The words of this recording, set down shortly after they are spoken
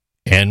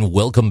And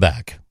welcome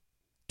back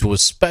to a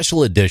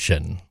special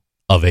edition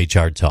of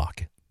HR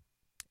Talk.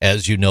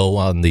 As you know,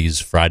 on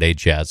these Friday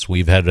chats,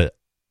 we've had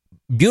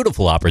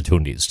beautiful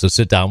opportunities to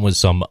sit down with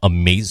some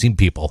amazing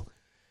people,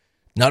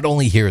 not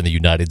only here in the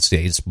United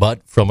States,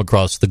 but from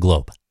across the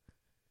globe.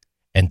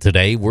 And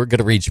today, we're going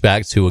to reach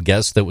back to a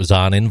guest that was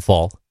on in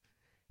fall,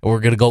 and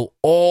we're going to go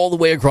all the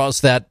way across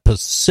that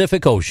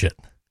Pacific Ocean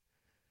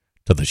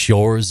to the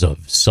shores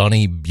of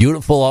sunny,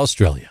 beautiful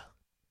Australia.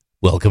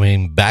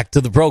 Welcoming back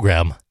to the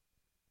program,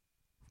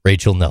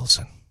 Rachel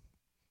Nelson.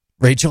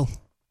 Rachel,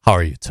 how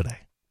are you today?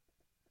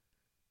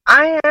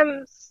 I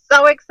am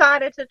so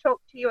excited to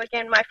talk to you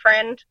again, my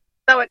friend.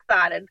 So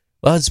excited.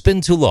 Well, it's been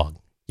too long.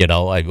 You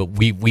know,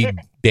 we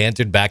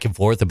bantered back and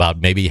forth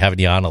about maybe having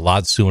you on a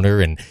lot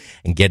sooner and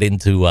get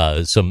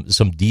into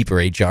some deeper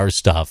HR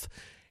stuff.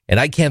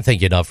 And I can't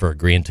thank you enough for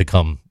agreeing to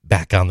come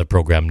back on the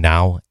program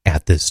now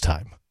at this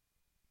time.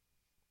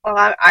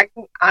 Well,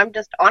 I'm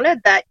just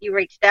honored that you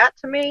reached out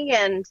to me,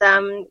 and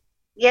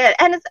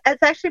and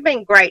it's actually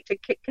been great to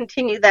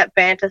continue that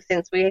banter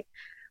since we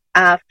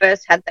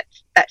first had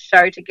that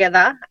show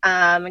together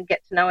and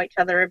get to know each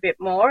other a bit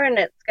more. And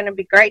it's going to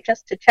be great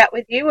just to chat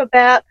with you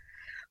about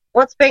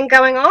what's been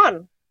going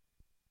on.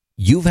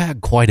 You've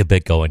had quite a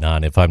bit going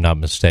on, if I'm not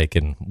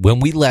mistaken. When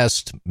we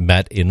last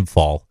met in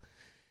fall,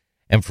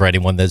 and for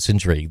anyone that's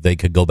intrigued, they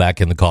could go back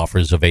in the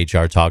coffers of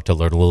HR Talk to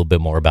learn a little bit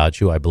more about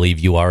you. I believe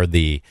you are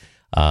the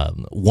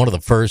one of the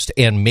first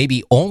and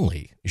maybe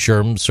only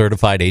SHRM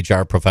certified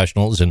HR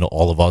professionals in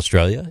all of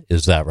Australia.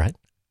 Is that right?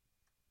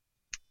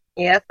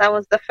 Yes, I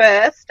was the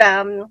first.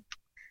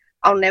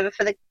 I'll never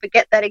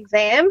forget that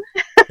exam.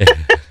 So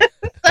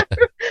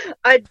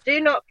I do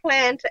not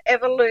plan to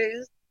ever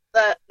lose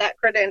that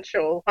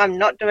credential. I'm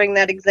not doing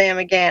that exam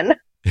again.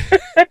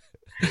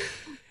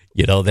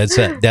 You know, that's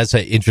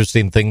an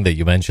interesting thing that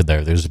you mentioned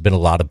there. There's been a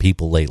lot of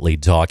people lately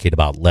talking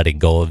about letting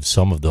go of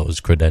some of those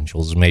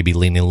credentials, maybe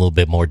leaning a little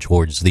bit more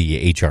towards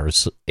the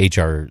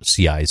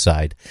HRCI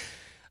side.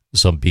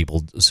 Some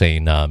people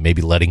saying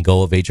maybe letting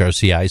go of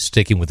HRCI,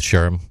 sticking with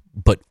SHRM.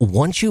 But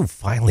once you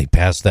finally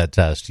pass that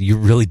test, you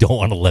really don't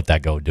want to let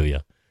that go, do you?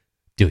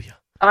 Do you?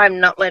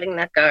 I'm not letting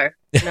that go.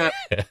 No,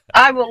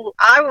 I will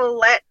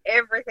let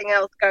everything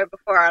else go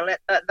before I let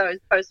those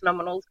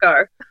post-nominals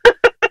go.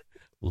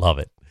 Love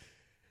it.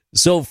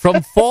 So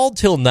from fall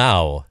till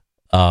now,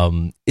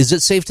 is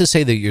it safe to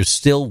say that you're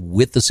still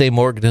with the same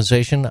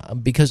organization?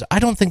 Because I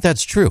don't think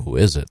that's true,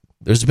 is it?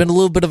 There's been a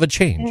little bit of a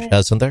change,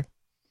 hasn't there?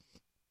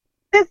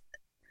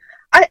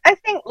 I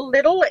think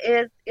little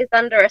is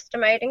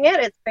underestimating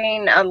it. It's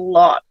been a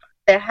lot.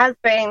 There has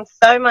been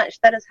so much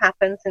that has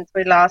happened since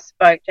we last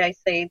spoke,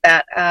 JC,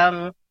 that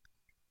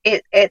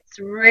it's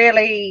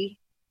really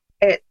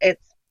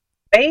it's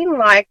been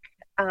like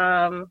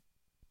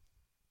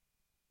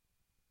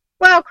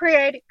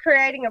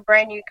creating a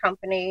brand new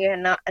company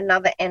and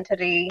another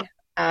entity.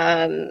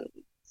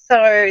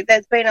 So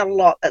there's been a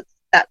lot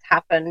that's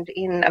happened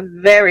in a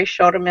very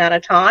short amount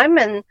of time,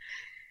 and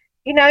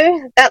you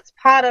know, that's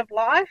part of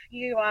life.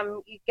 You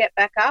get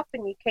back up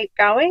and you keep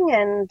going,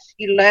 and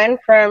you learn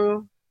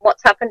from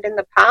what's happened in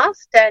the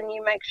past, and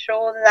you make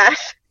sure that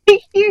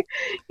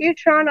you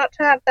try not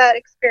to have that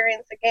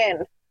experience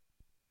again.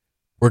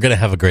 We're going to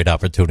have a great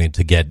opportunity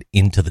to get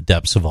into the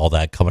depths of all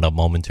that coming up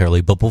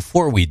momentarily. But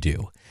before we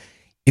do,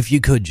 if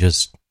you could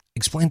just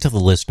explain to the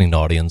listening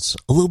audience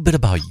a little bit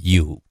about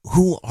you.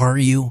 Who are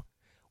you?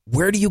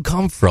 Where do you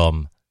come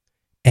from?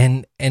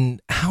 And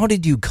how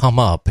did you come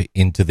up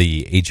into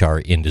the HR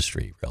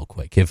industry, real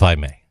quick, if I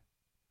may?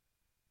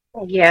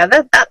 Yeah,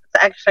 that's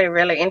actually a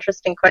really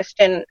interesting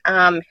question.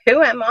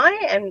 Who am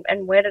I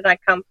and where did I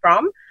come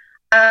from?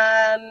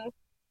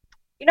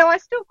 You know, I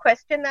still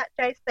question that,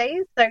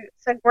 JC.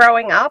 So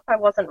growing up, I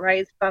wasn't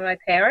raised by my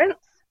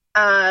parents.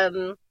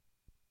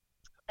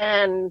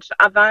 And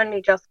I've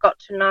only just got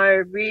to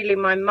know really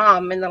my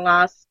mum in the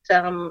last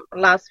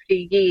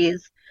few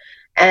years.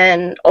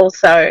 And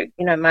also,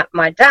 you know,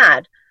 my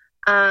dad,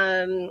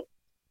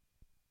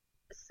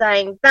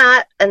 saying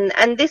that,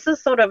 and this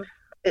is sort of,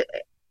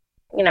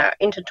 you know,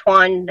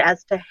 intertwined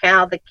as to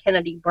how the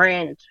Kennedy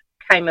brand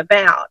came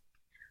about.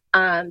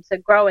 So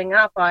growing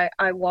up,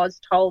 I was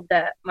told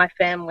that my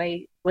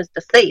family was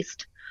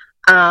deceased.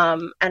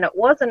 And it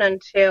wasn't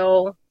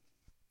until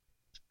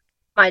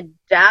my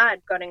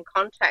dad got in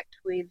contact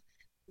with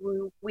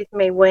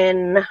me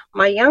when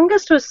my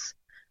oldest was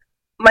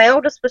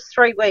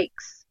 3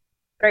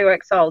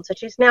 weeks old. So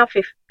she's now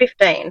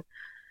 15.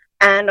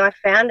 And I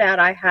found out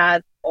I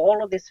had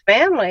all of this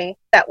family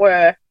that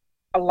were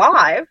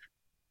alive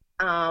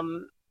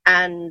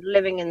and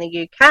living in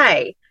the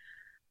UK.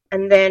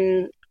 And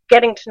then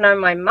getting to know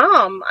my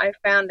mum, I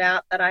found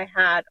out that I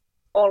had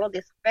all of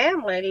this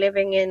family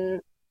living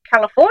in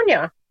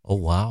California. Oh,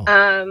 wow.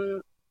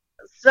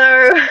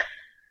 So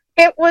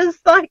it was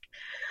like,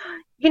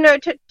 you know,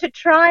 to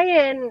try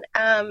and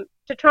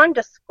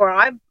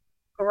describe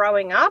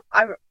growing up,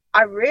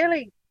 I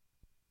really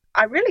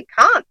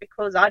can't,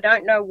 because I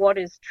don't know what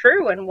is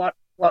true and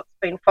what's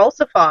been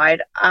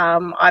falsified.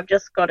 I've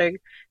just got to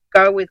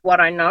go with what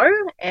I know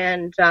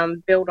and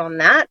build on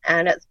that.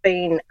 And it's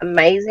been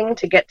amazing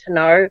to get to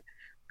know,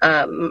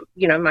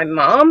 my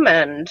mom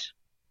and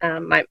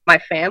my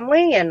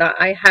family. And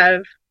I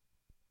have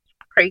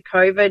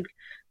pre-COVID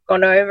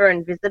gone over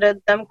and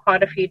visited them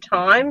quite a few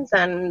times,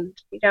 and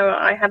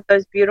I have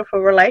those beautiful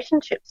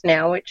relationships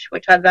now, which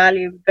I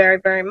value very,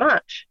 very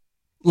much.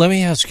 Let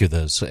me ask you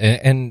this,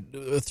 and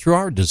through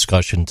our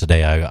discussion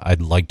today,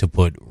 I'd like to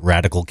put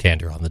radical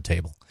candor on the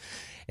table.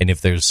 And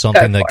if there's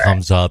something that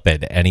comes up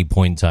at any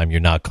point in time you're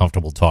not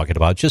comfortable talking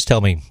about, just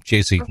tell me,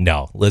 JC,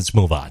 no, let's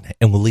move on,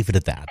 and we'll leave it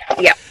at that.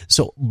 Yeah.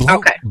 So,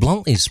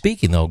 bluntly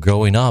speaking, though,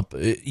 growing up,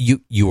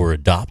 you were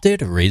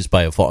adopted or raised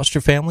by a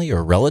foster family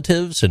or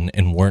relatives,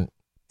 and weren't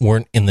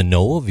in the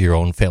know of your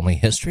own family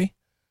history?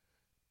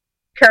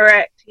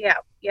 Correct.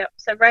 Yep.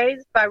 So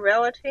raised by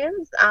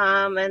relatives,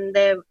 and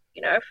they're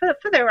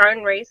for their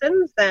own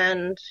reasons,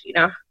 and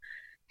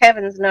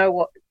heavens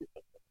know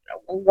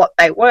what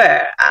they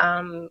were.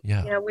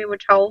 We were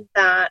told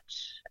that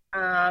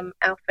our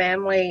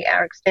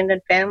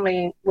extended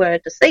family, were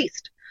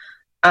deceased.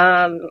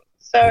 So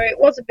it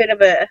was a bit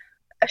of a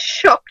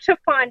shock to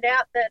find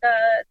out that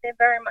they're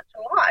very much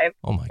alive.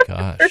 Oh my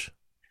gosh.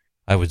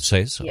 I would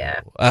say so.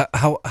 Yeah.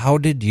 How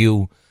did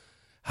you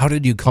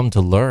come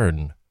to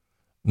learn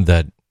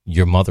that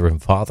your mother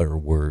and father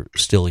were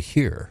still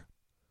here?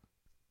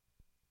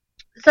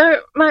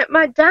 So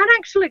my dad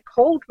actually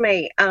called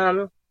me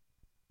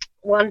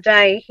one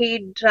day.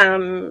 He'd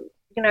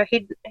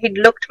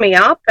looked me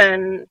up,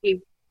 and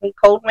he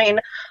called me,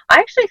 and I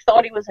actually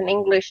thought he was an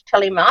English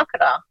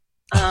telemarketer.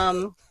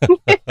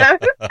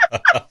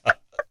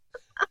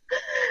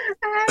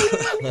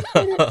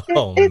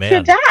 It's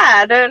your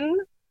dad,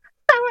 and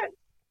I went,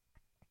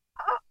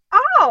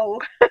 oh.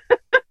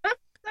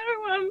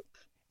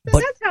 So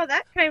that's how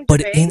that came to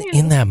be. But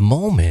in that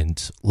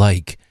moment,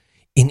 like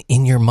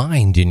in your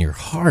mind, in your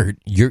heart,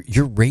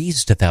 you're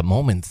raised at that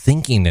moment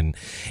thinking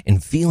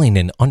and feeling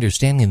and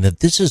understanding that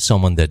this is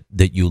someone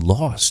that you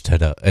lost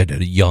at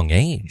a young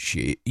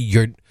age.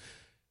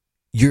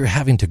 You're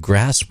having to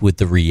grasp with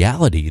the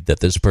reality that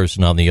this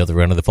person on the other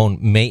end of the phone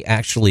may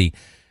actually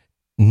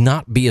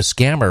not be a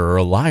scammer or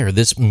a liar.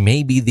 This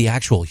may be the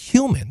actual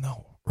human,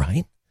 though,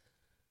 right?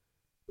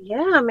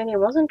 Yeah, I mean, he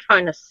wasn't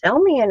trying to sell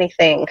me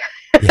anything.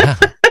 Yeah.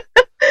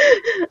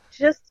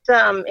 Just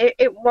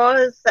it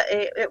was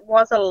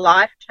a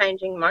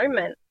life-changing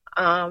moment.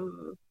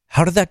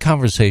 How did that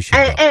conversation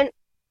go? It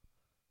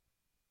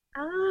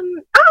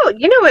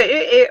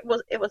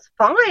was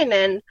fine,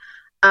 and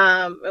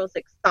it was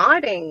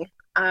exciting.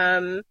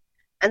 And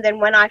then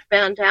when I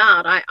found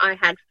out I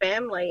had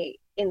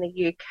family in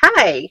the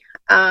UK,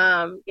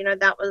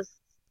 that was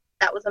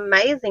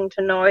amazing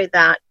to know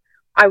that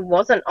I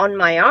wasn't on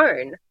my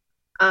own.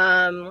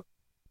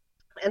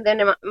 And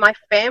then my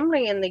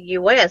family in the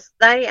US,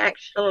 they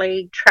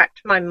actually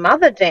tracked my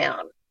mother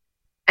down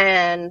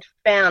and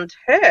found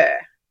her.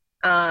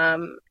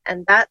 And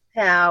that's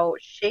how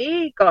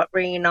she got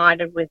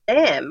reunited with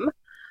them.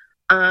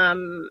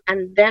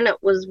 And then it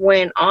was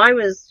when I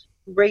was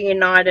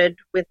reunited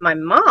with my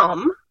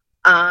mom,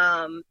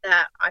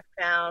 that I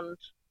found,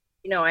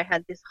 I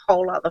had this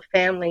whole other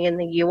family in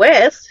the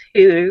US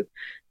who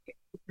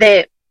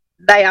they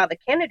are the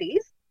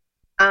Kennedys.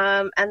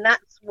 And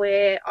that's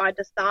where I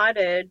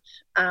decided,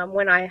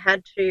 when I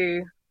had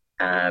to,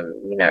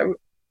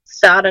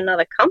 start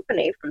another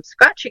company from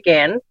scratch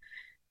again,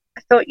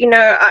 I thought,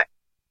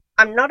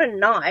 I'm not a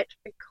knight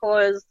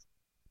because,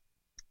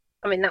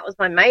 that was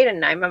my maiden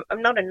name.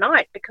 I'm not a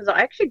knight because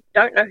I actually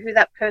don't know who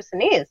that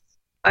person is.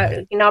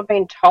 I've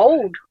been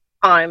told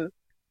I'm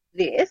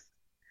this,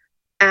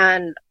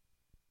 and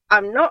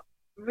I'm not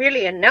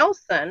really a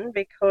Nelson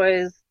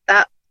because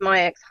that's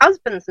my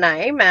ex-husband's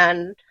name,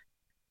 and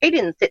he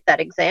didn't sit that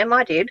exam.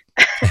 I did.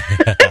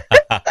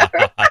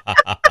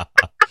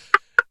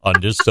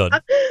 Understood.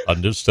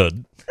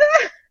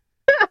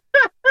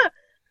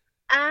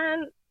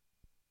 And,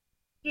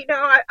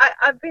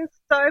 I've been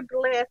so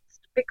blessed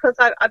because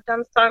I've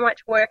done so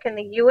much work in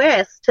the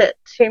US to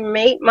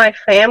meet my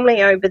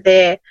family over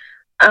there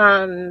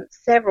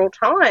several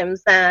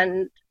times.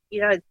 And,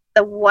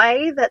 the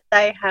way that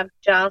they have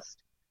just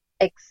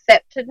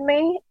accepted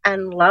me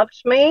and loved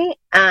me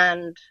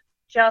and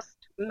just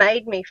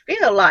made me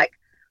feel like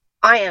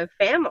I am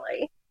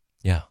family.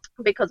 Yeah.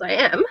 Because I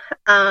am.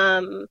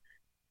 I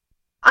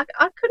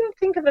couldn't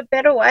think of a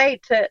better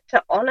way to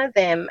honor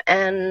them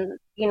and,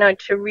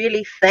 to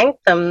really thank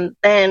them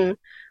than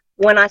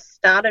when I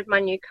started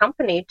my new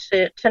company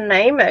to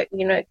name it,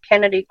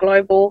 Kennedy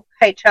Global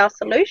HR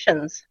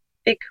Solutions,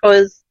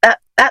 because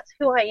that's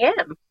who I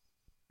am.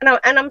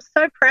 And I'm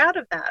so proud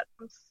of that.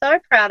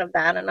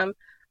 And I'm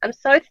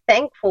so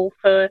thankful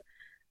for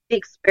the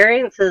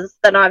experiences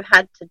that I've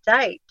had to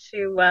date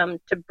to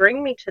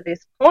bring me to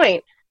this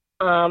point.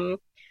 And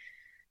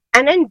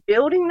then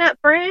building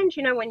that brand,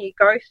 when you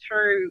go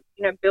through,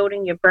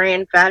 building your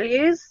brand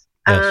values,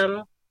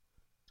 yes.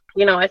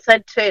 I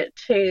said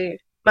to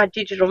my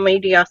digital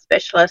media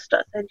specialist,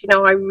 I said,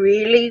 I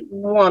really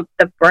want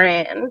the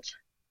brand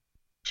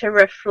to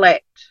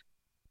reflect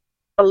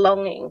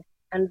belonging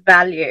and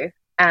value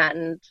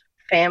and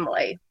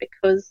family,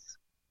 because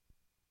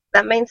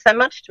that means so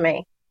much to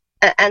me.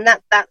 And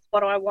that's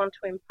what I want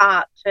to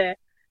impart to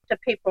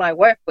people I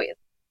work with,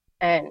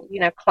 and,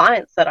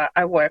 clients that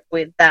I work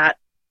with, that,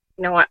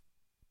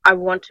 I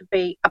want to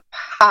be a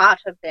part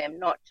of them,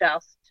 not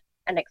just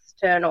an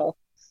external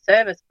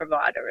service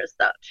provider as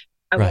such.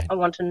 Right. I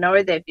want to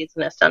know their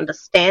business,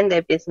 understand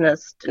their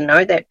business, to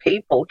know their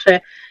people,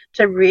 to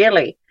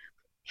really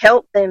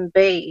help them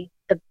be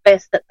the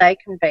best that they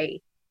can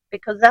be,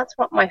 because that's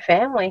what my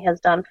family has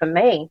done for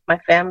me. My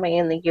family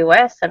in the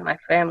US and my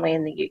family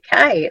in the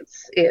UK.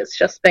 It's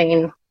just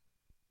been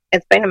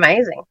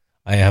amazing.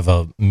 I have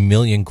a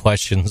million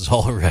questions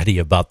already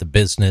about the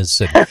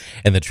business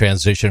and the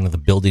transition of the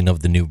building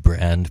of the new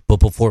brand. But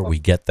before we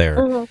get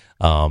there,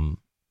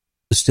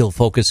 still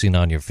focusing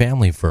on your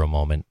family for a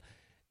moment,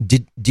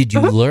 did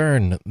you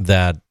learn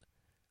that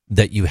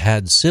you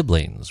had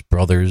siblings,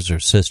 brothers or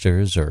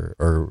sisters,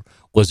 or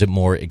was it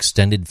more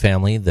extended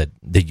family that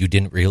you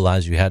didn't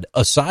realize you had,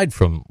 aside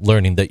from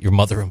learning that your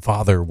mother and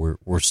father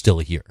were still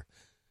here?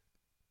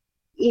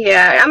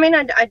 Yeah, I mean,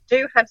 I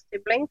do have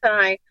siblings,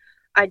 and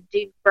I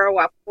did grow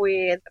up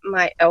with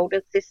my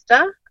elder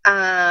sister,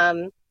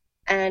 and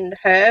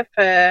her,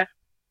 for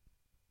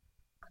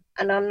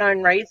an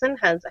unknown reason,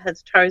 has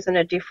chosen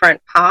a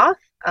different path.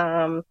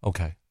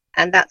 Okay.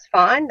 And that's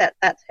fine.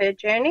 That's her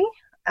journey.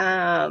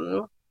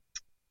 No,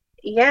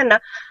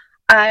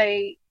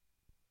 I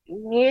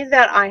knew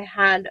that I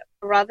had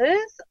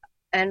brothers,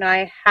 and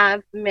I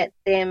have met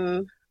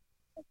them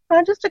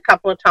just a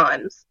couple of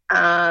times,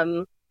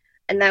 and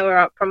they were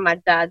up from my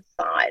dad's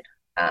side.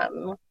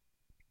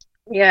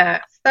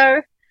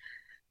 So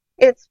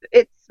it's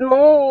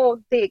more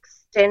the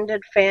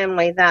extended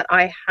family that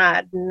I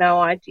had no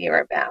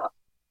idea about.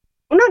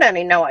 Well, not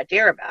only no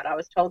idea about, I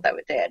was told they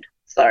were dead.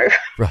 So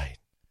right.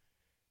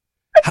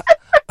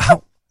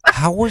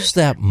 How was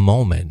that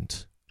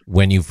moment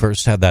when you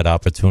first had that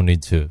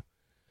opportunity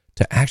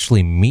to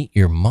actually meet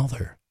your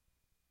mother?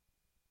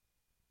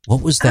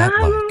 What was that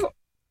like?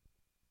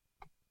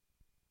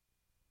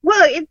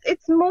 Well,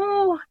 it's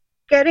more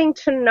getting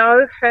to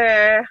know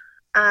her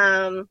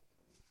on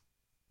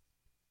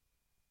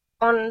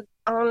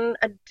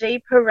a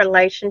deeper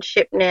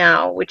relationship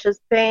now, which has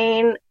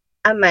been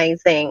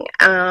amazing.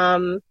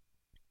 I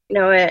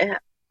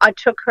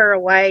took her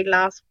away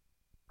last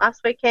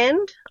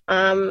weekend,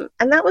 and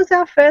that was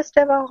our first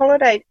ever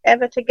holiday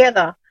ever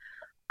together.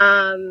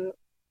 And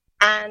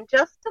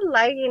just to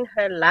lay in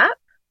her lap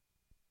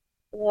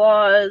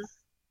was,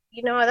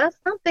 that's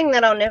something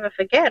that I'll never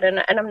forget,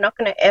 and I'm not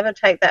going to ever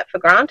take that for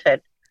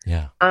granted.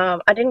 Yeah.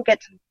 I didn't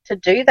get to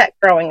do that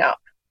growing up,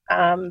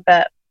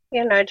 but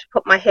to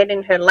put my head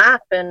in her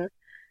lap and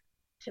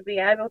to be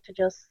able to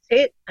just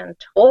sit and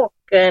talk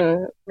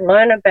and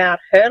learn about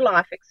her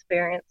life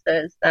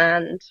experiences,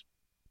 and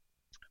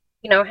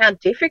how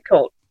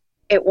difficult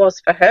it was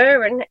for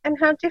her, and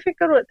how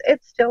difficult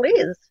it still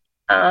is.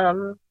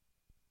 I'm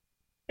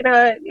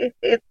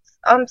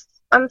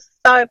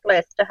so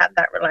blessed to have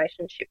that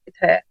relationship with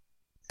her.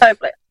 So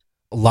blessed.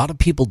 A lot of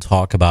people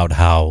talk about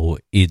how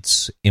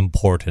it's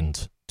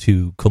important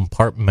to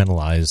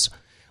compartmentalize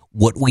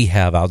what we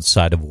have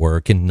outside of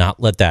work and not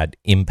let that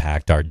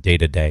impact our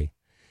day-to-day.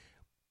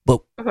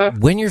 But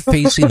when you're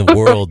facing the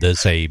world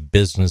as a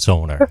business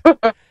owner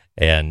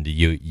and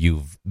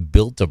you've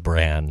built a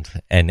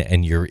brand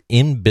and you're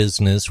in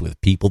business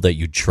with people that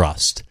you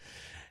trust,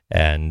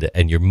 and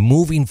you're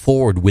moving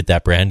forward with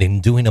that brand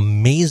and doing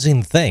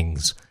amazing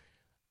things,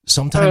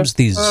 sometimes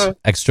these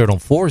external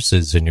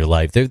forces in your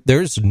life,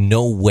 there's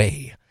no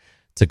way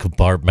to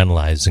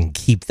compartmentalize and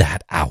keep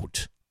that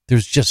out.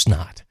 There's just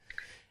not.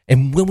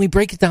 And when we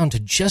break it down to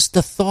just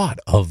the thought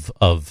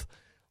of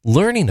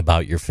learning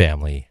about your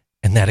family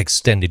and that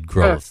extended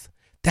growth,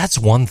 that's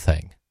one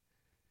thing.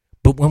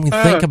 But when we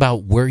think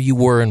about where you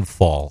were in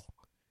fall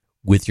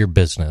with your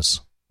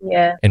business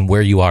and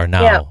where you are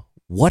now,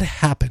 what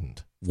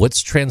happened?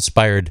 What's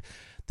transpired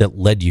that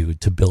led you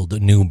to build a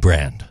new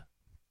brand?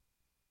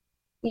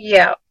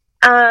 Yeah.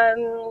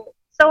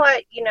 So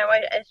as you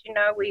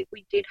know, we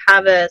did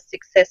have a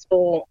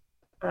successful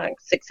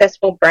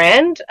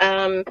brand.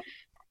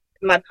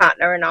 My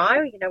partner and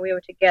I, we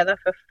were together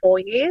for 4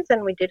 years,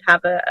 and we did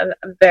have a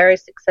very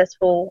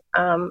successful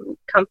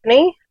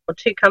company, or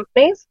two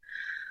companies.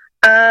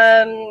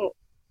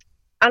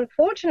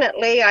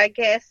 Unfortunately, I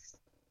guess,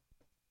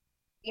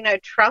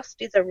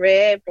 trust is a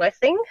rare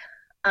blessing.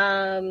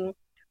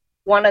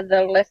 One of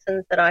the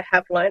lessons that I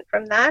have learned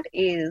from that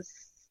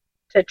is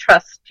to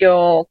trust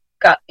your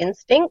gut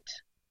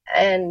instinct.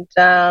 And,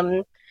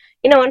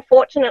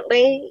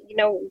 unfortunately,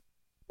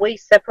 we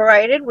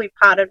separated, we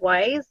parted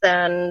ways,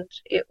 and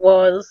it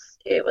was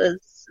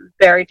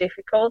very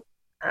difficult.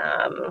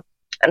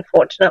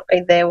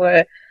 Unfortunately, there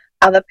were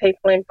other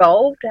people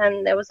involved,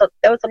 and there was a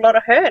lot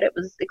of hurt. It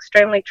was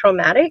extremely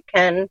traumatic,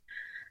 and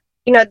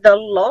the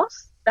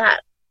loss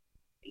that,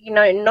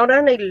 not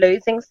only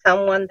losing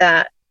someone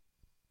that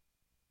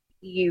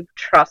you've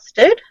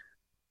trusted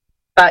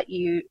but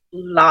you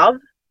love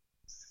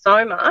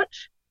so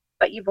much,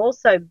 but you've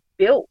also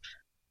built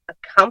a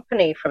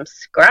company from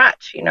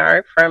scratch,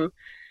 from,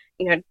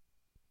 you know,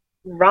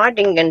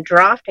 writing and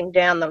drafting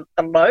down the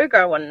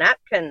logo on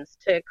napkins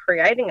to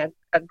creating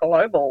a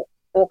global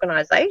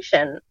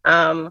organization.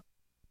 To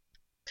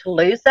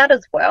lose that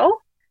as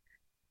well,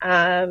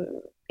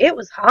 it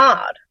was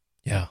hard.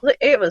 Yeah.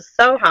 It was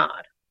so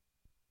hard.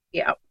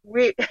 Yeah.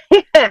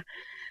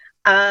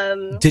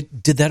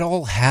 Did that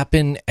all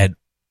happen at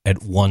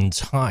one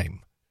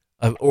time,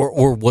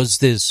 or was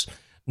this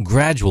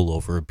gradual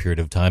over a period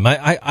of time?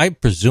 I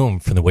presume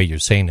from the way you're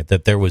saying it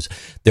that there was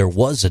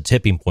a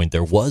tipping point,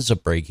 there was a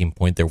breaking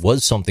point, there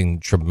was something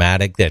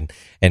traumatic and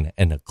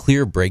a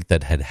clear break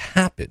that had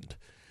happened.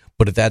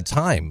 But at that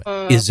time,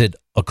 is it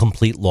a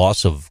complete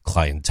loss of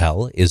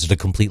clientele? Is it a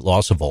complete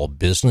loss of all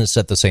business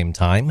at the same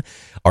time?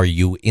 Are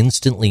you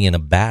instantly in a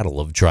battle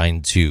of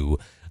trying to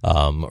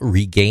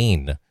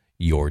regain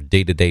your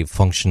day-to-day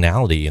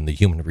functionality in the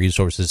human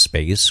resources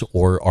space,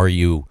 or are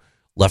you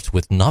left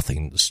with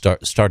nothing,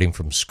 starting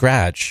from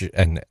scratch,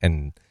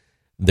 and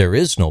there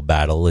is no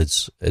battle?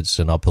 It's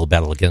an uphill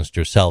battle against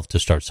yourself to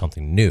start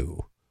something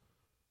new.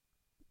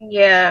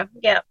 Yeah.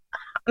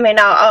 I mean,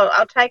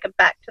 I'll take it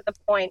back to the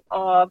point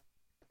of,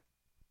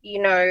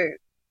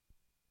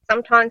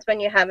 sometimes when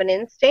you have an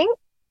instinct,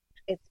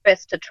 it's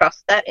best to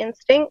trust that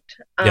instinct.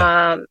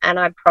 Yeah. And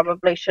I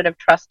probably should have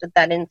trusted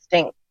that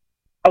instinct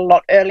a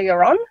lot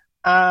earlier on.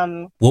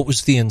 What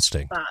was the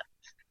instinct?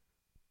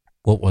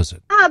 What was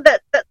it?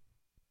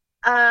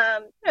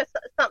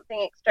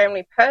 Something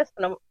extremely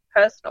personal.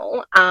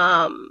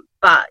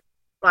 But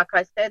like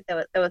I said,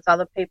 there was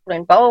other people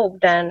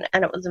involved, and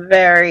it was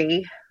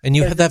very. And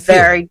you had that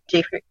very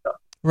difficult.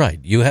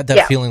 Right. You had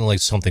that feeling like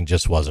something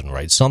just wasn't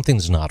right.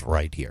 Something's not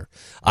right here.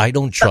 I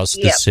don't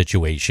trust this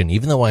situation,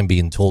 even though I'm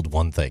being told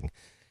one thing.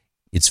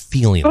 It's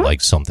feeling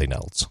like something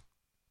else.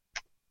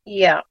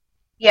 Yeah.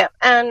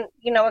 And,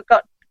 it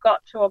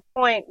got to a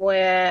point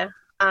where,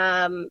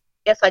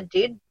 yes, I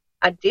did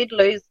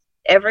lose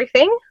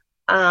everything.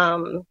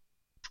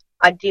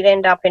 I did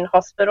end up in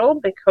hospital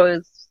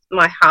because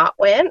my heart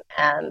went,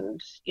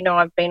 and,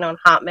 I've been on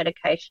heart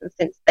medication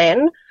since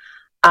then.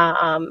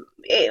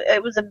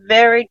 It was a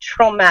very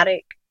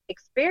traumatic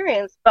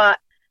experience, but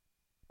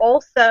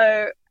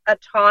also a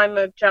time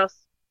of just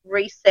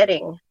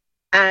resetting.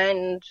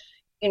 And,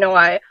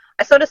 I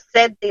sort of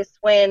said this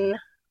when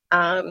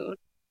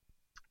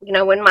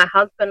my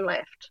husband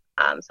left.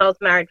 So I was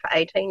married for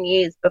 18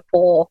 years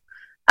before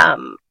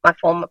my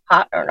former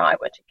partner and I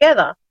were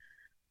together.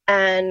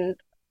 And,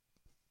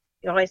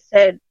 I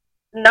said,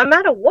 no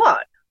matter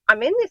what,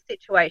 I'm in this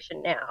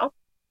situation now.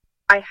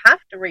 I have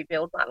to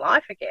rebuild my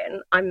life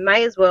again. I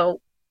may as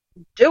well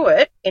do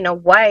it in a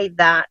way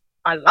that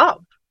I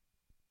love,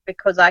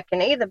 because I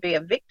can either be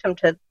a victim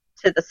to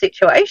the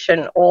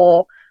situation,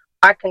 or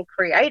I can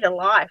create a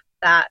life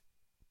that,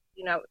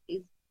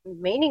 is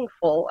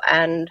meaningful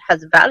and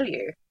has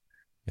value.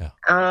 Yeah.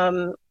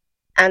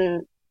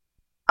 And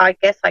I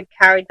guess I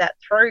carried that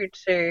through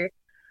to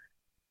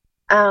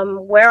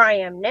where I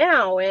am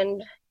now.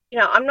 And,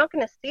 I'm not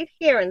going to sit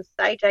here and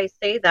say,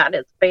 JC, that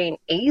it's been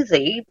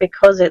easy,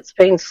 because it's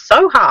been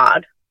so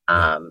hard,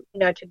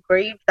 to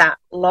grieve that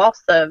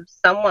loss of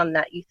someone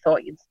that you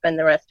thought you'd spend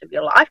the rest of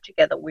your life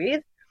together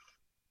with,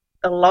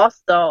 the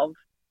loss of,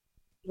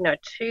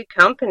 two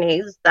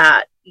companies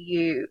that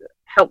you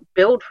helped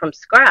build from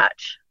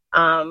scratch,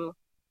 and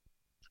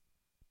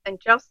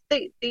just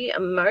the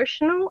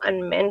emotional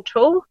and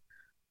mental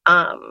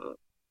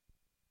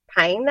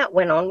pain that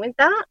went on with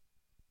that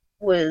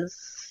was,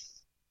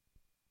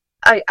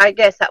 I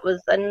guess that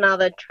was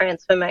another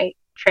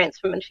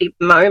transformative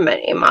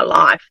moment in my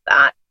life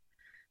that,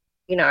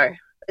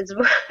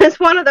 it's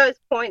one of those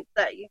points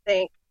that you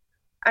think,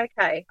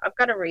 okay, I've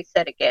got to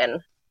reset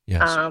again.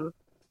 Yes.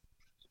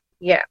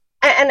 Yeah.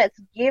 And it's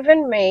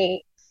given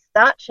me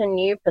such a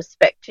new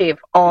perspective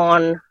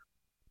on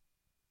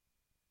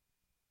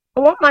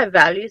what my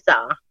values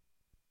are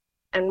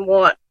and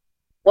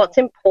what's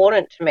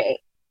important to me.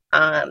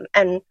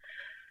 And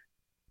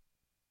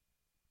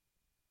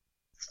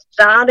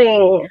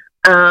starting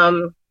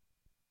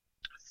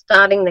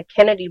the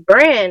Kennedy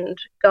brand,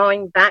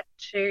 going back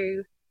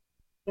to,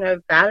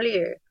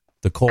 value.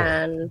 The core,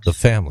 and the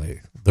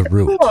family, the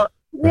root. Core,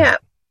 right. Yeah,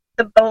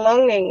 the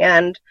belonging.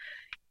 And,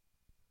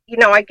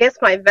 I guess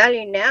my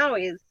value now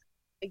is,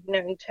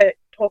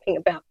 talking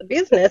about the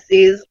business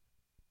is,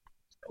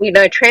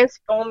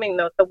 transforming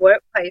the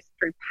workplace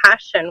through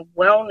passion,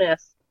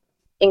 wellness,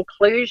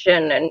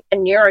 inclusion, and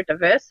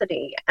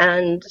neurodiversity.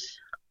 And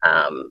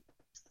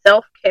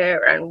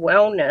self-care and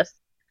wellness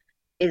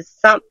is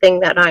something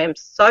that I am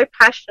so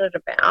passionate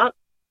about,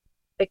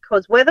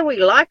 because whether we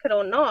like it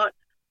or not,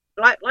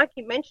 like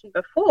you mentioned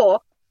before,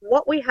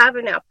 what we have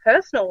in our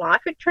personal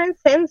life, it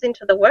transcends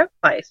into the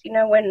workplace.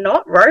 We're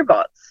not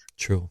robots.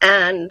 True.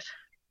 And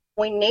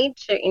we need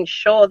to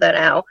ensure that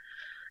our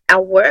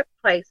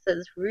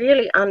workplaces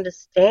really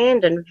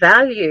understand and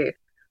value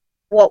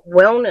what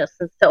wellness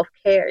and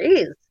self-care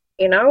is.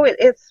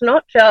 It's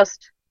not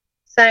just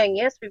saying,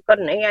 yes, we've got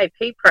an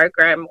EAP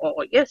program,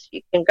 or yes,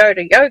 you can go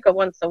to yoga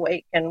once a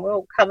week and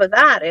we'll cover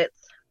that.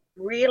 It's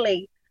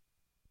really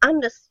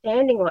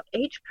understanding what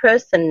each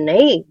person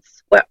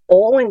needs. We're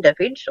all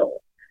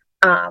individual.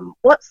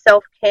 What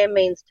self-care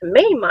means to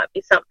me might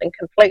be something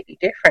completely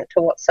different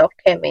to what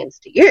self-care means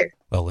to you.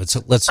 Well,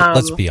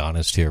 let's be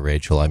honest here,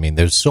 Rachel. I mean,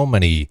 there's so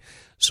many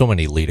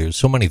leaders,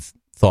 so many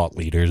thought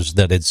leaders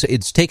that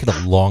it's taken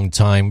a long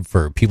time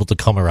for people to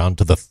come around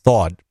to the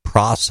thought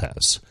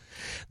process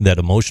that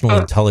emotional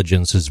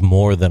intelligence is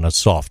more than a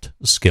soft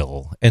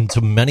skill. And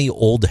to many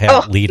old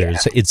hat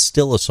leaders, it's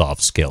still a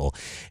soft skill.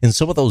 And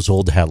some of those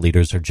old hat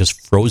leaders are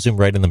just frozen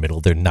right in the middle.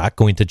 They're not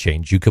going to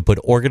change. You could put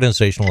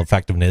organizational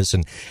effectiveness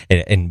and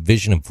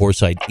vision and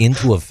foresight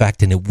into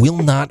effect, and it will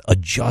not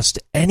adjust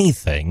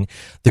anything.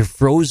 They're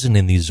frozen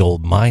in these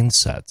old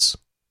mindsets.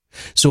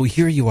 So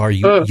here you are,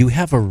 you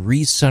have a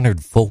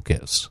recentered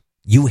focus.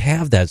 You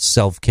have that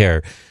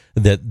self-care,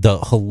 that the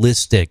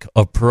holistic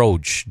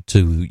approach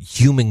to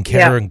human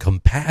care and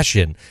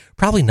compassion,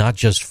 probably not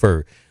just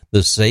for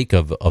the sake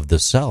of the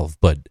self,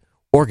 but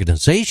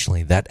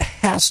organizationally, that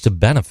has to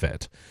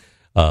benefit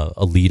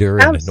a leader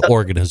and an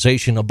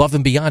organization above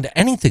and beyond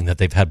anything that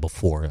they've had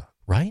before,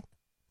 right?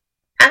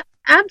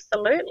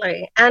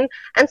 Absolutely. And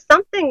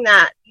something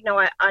that,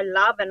 I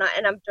love and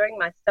I'm doing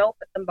myself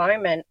at the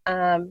moment,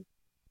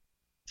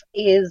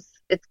 is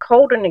it's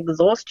called an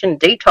exhaustion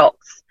detox.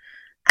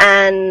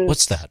 And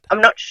what's that? I'm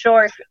not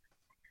sure if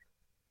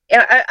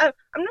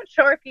I'm not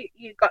sure if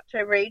you got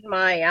to read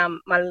my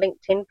my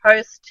LinkedIn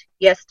post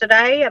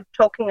yesterday. I'm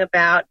talking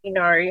about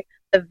the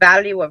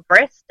value of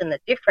rest and the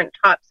different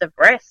types of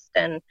rest,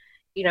 and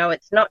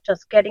it's not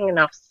just getting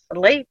enough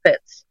sleep.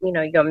 It's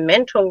your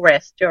mental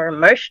rest, your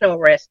emotional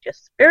rest, your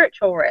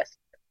spiritual rest,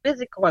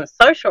 physical and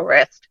social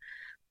rest.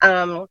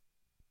 So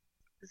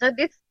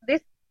this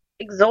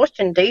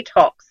exhaustion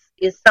detox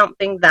is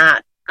something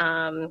that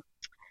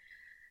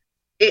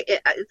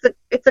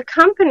it's a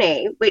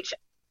company which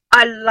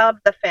I love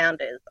the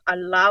founders. I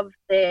love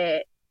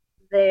their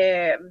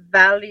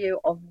value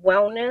of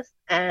wellness,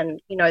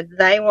 and we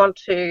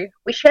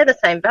share the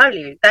same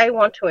value. They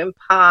want to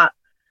impart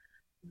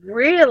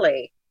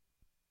really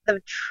the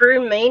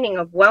true meaning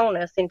of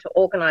wellness into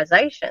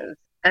organizations,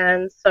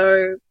 and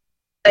so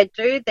they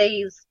do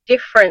these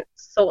different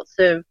sorts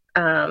of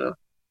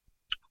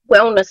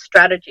wellness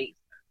strategies,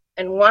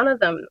 and one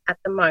of them at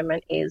the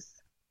moment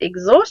is the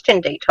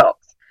exhaustion detox.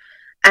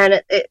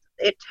 And it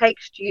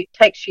takes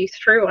you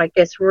through, I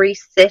guess,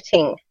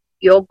 resetting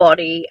your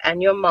body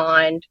and your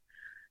mind,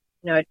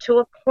 to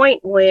a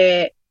point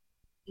where,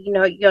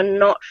 you're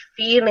not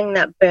feeling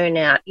that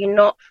burnout. You're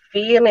not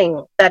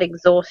feeling that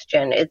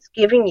exhaustion. It's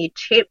giving you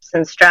tips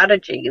and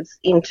strategies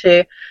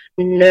into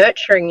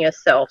nurturing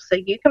yourself so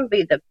you can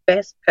be the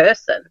best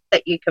person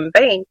that you can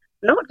be,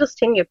 not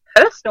just in your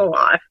personal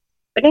life,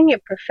 but in your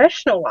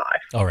professional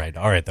life. All right.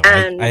 Though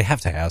I have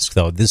to ask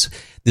though, this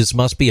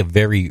must be a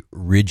very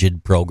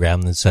rigid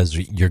program that says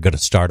you're going to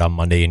start on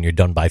Monday and you're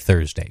done by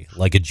Thursday,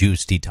 like a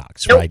juice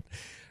detox, nope. right?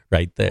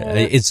 Right.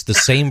 It's the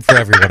same for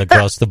everyone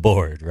across the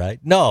board, right?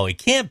 No, it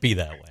can't be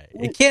that way.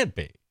 It can't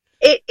be.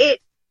 It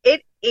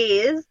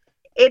is.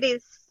 It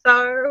is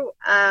so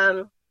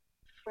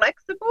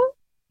flexible.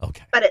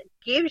 Okay. But it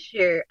gives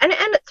you, and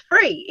it's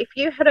free. If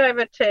you head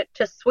over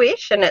to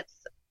Swish, and it's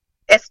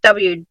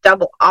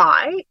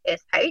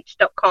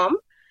SWIISH.com.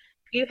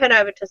 If you head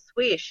over to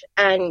Swish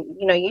and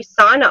you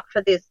sign up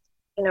for this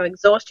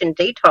exhaustion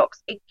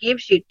detox, it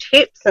gives you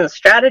tips and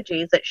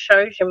strategies. It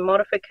shows you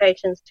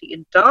modifications to your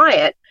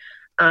diet,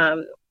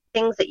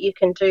 things that you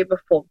can do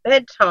before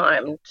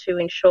bedtime to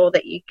ensure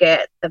that you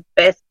get the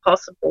best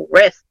possible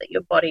rest that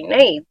your body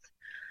needs.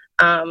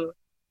 And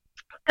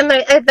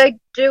they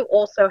do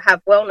also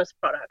have wellness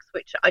products,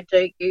 which I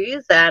do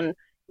use, and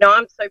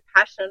I'm so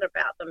passionate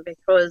about them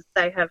because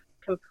they have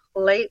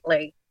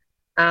completely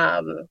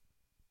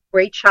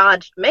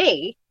recharged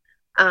me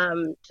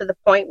to the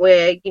point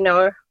where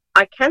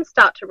I can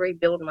start to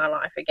rebuild my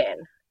life again.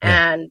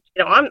 Yeah. And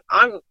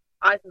I'm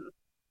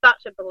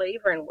such a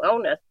believer in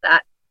wellness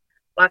that,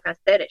 like I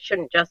said, it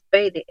shouldn't just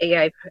be the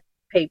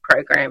EAP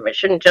program. It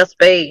shouldn't just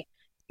be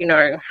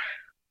yoga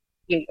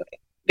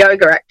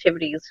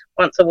activities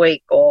once a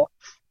week or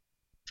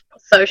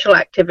social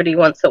activity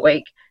once a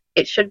week.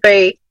 It should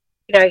be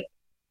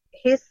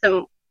here's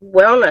some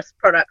wellness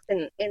products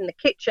in the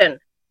kitchen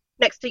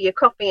next to your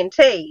coffee and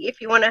tea. If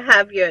you want to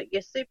have your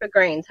super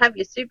greens, have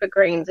your super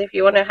greens. If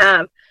you want to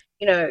have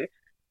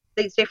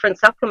these different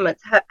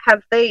supplements,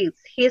 have these.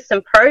 Here's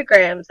some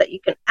programs that you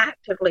can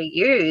actively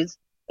use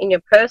in your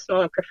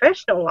personal and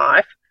professional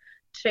life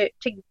to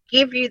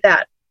give you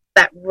that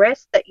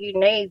rest that you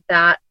need,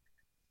 that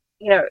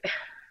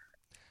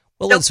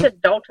Dr.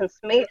 Dalton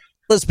Smith.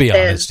 Let's be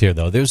honest here,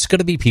 though. There's going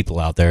to be people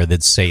out there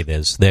that say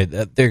this.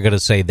 They're going to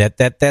say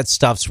that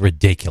stuff's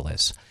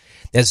ridiculous.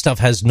 That stuff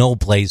has no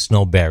place,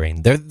 no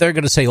bearing. They're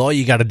going to say all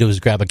you got to do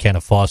is grab a can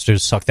of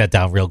Foster's, suck that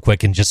down real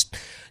quick, and just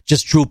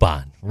droop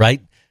on,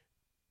 right?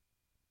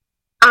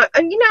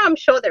 I'm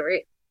sure there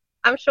is.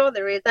 I'm sure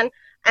there is, and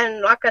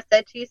And like I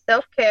said to you,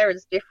 self-care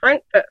is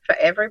different for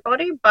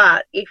everybody,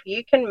 but if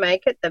you can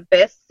make it the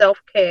best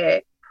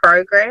self-care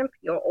program for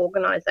your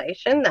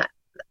organization that's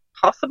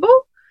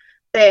possible,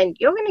 then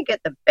you're going to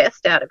get the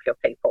best out of your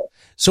people.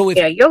 So if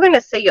you're going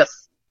to see your...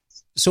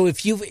 So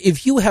if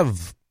you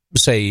have,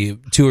 say,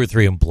 2 or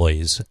 3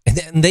 employees,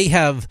 and they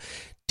have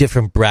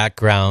different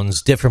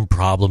backgrounds, different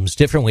problems,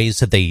 different ways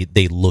that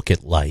they look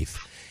at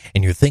life,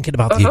 and you're thinking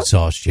about the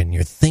exhaustion,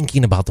 you're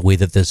thinking about the way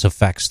that this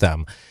affects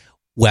them,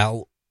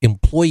 well,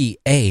 employee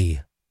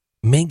A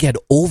may get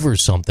over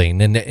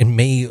something and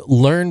may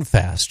learn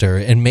faster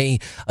and may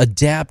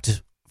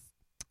adapt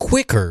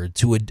quicker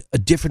to a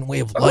different way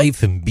of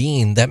life and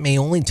being that may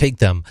only take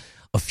them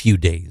a few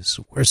days,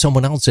 where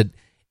someone else,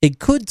 it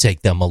could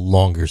take them a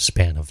longer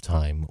span of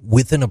time.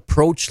 With an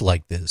approach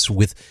like this,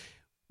 with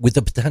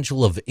the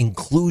potential of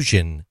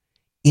inclusion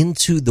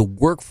into the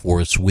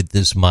workforce with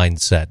this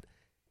mindset,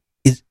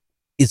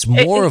 it's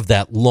more of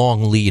that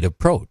long lead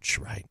approach,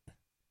 right?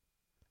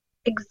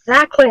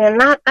 Exactly,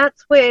 and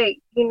that's where,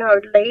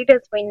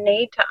 leaders, we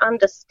need to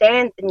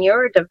understand the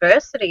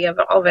neurodiversity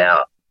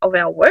of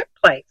our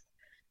workplace.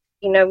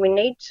 We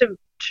need to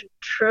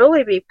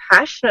truly be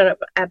passionate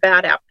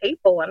about our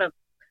people, and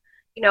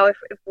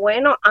if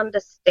we're not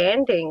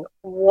understanding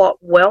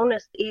what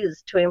wellness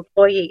is to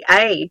employee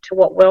A to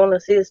what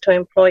wellness is to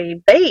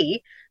employee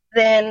B,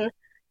 then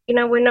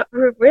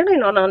we're really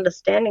not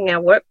understanding our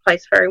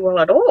workplace very well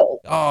at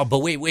all. Oh, but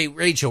wait,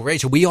 Rachel,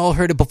 we all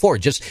heard it before.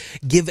 Just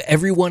give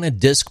everyone a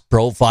DISC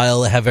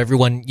profile, have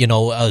everyone,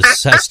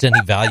 assessed and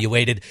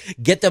evaluated,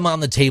 get them on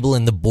the table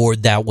and the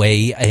board that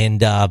way.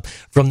 And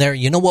from there,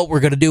 you know what we're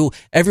going to do?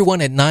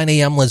 Everyone at 9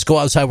 a.m., let's go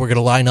outside. We're going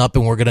to line up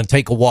and we're going to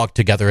take a walk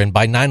together. And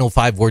by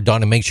 9:05, we're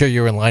done. And make sure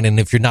you're in line. And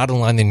if you're not in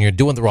line and you're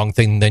doing the wrong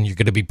thing, then you're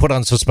going to be put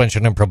on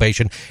suspension and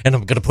probation. And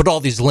I'm going to put all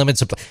these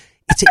limits.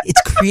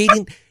 It's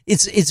creating,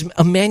 it's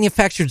a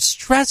manufactured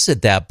stress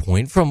at that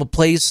point from a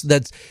place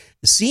that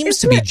seems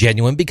to be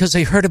genuine because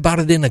they heard about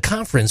it in a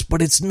conference,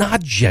 but it's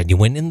not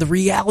genuine in the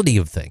reality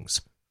of things.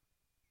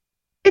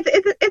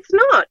 It's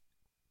not.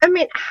 I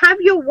mean,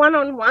 have your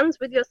one-on-ones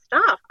with your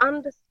staff.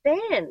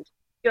 Understand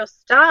your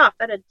staff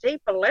at a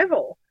deeper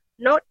level.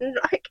 Not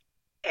like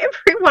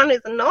everyone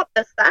is not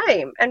the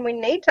same, and we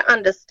need to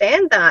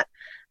understand that.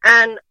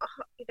 And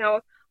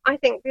I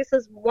think this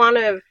is one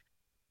of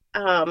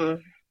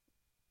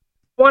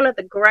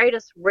the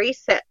greatest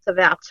resets of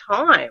our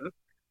time,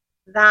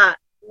 that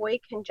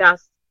we can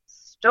just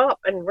stop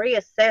and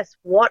reassess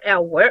what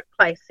our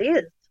workplace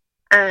is.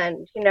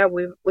 And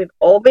we've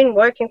all been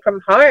working from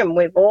home.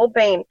 We've all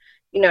been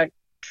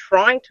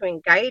trying to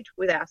engage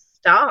with our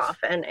staff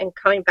and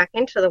coming back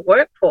into the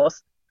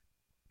workforce.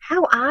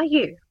 How are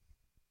you?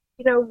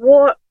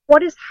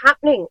 What is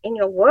happening in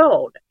your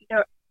world?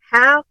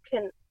 How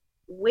can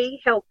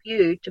we help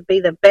you to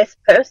be the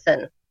best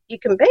person you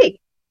can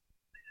be?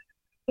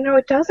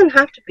 It doesn't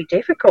have to be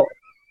difficult.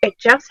 It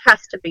just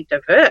has to be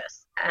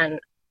diverse and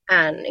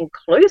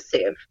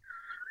inclusive.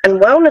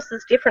 And wellness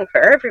is different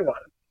for everyone.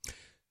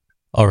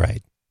 All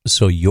right.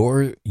 So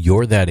you're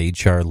that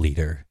HR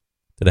leader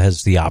that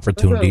has the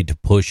opportunity to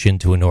push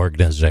into an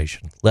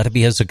organization, let it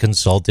be as a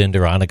consultant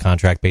or on a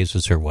contract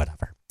basis or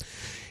whatever.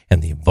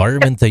 And the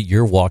environment that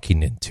you're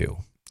walking into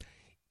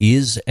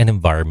is an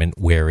environment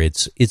where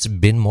it's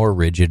been more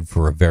rigid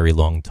for a very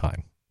long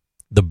time.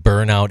 The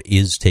burnout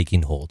is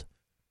taking hold.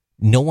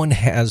 No one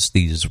has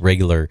these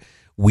regular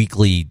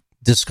weekly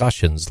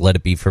discussions, let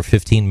it be for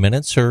 15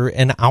 minutes or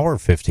an hour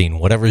 15,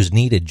 whatever is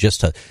needed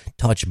just to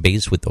touch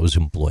base with those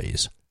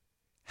employees.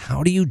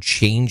 How do you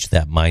change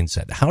that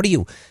mindset? How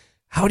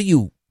do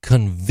you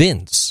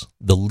convince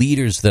the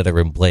leaders that are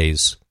in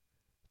place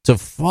to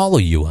follow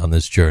you on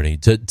this journey,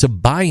 to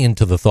buy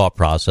into the thought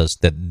process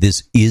that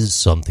this is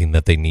something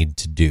that they need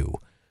to do?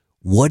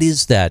 What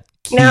is that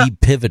key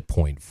pivot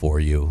point for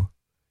you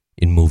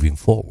in moving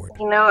forward?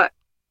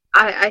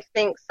 I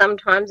think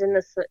sometimes in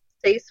the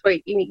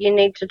C-suite, you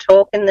need to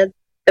talk in the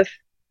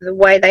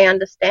way they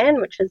understand,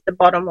 which is the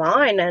bottom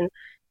line. And,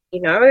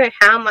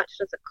 how much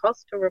does it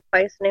cost to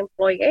replace an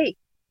employee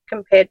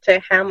compared to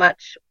how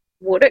much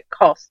would it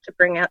cost to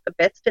bring out the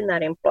best in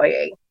that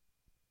employee?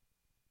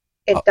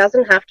 It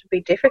doesn't have to be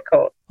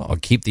difficult.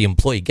 Keep the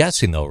employee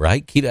guessing, though,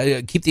 right?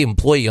 Keep the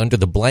employee under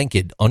the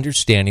blanket,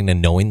 understanding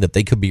and knowing that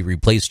they could be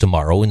replaced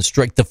tomorrow, and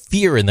strike the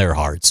fear in their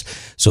hearts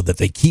so that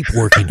they keep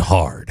working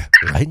hard,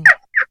 right?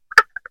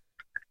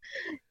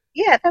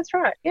 Yeah, that's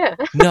right. Yeah.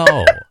 No.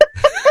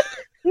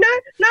 No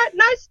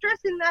stress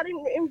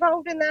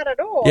involved in that at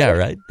all. Yeah,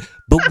 right.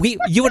 But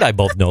you and I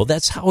both know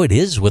that's how it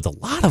is with a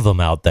lot of them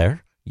out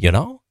there.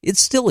 It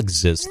still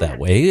exists that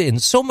way in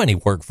so many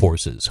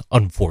workforces,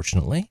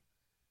 unfortunately.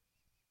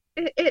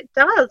 It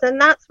does, and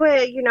that's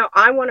where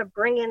I want to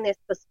bring in this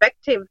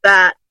perspective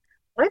that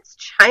let's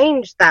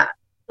change that.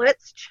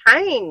 Let's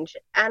change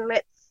and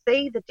let's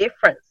see the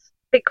difference,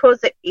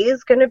 because it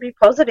is going to be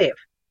positive.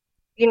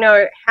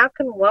 How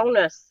can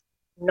wellness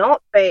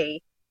not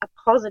be a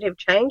positive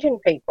change in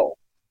people?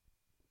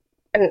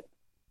 And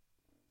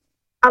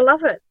I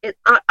love it.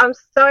 I'm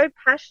so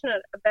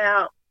passionate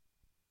about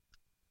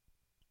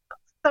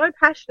so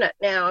passionate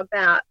now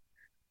about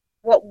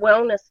what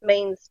wellness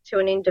means to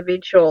an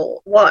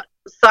individual, what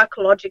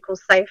psychological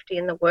safety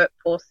in the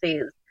workforce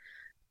is,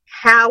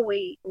 how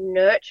we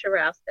nurture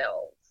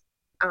ourselves.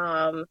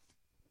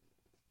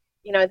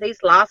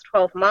 These last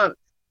 12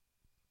 months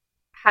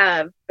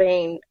have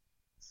been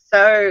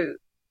so,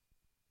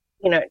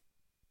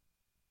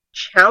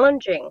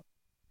 challenging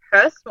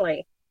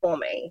personally for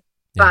me,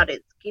 but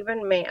it's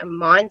given me a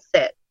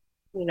mindset,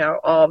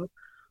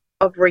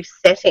 of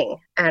resetting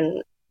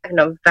and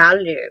of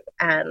value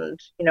and,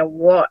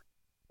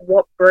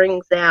 what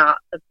brings out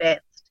the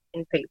best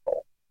in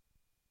people.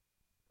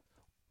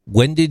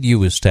 When did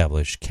you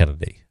establish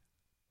Kennedy?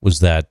 Was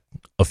that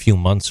a few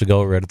months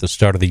ago, right at the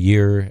start of the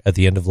year, at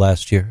the end of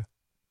last year?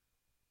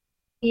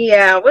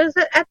 Yeah, it was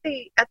at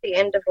the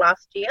end of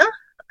last year.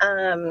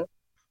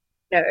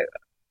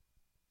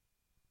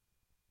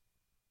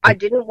 I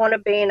didn't want to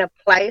be in a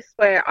place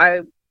where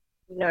I,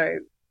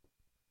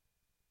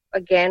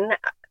 again,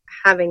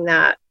 having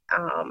that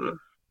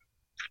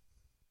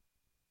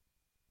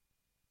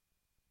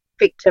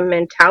victim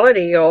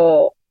mentality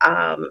or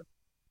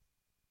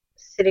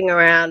sitting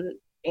around,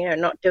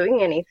 not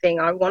doing anything.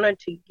 I wanted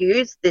to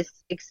use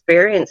this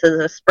experience as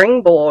a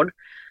springboard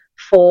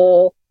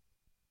for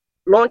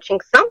launching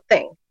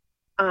something.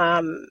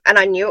 And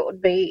I knew it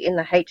would be in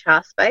the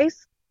HR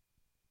space.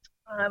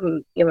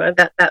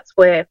 That's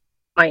where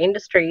my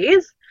industry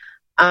is.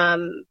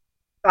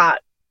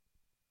 But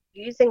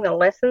using the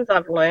lessons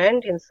I've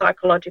learned in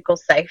psychological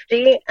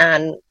safety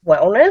and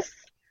wellness,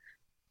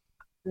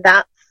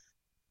 that's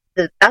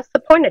the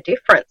point of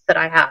difference that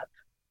I have.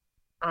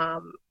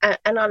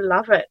 And I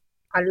love it.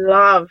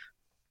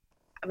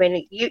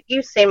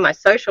 You've seen my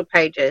social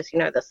pages,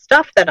 the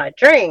stuff that I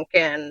drink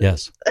and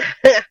yes.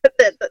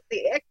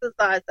 the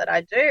exercise that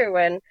I do,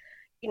 and,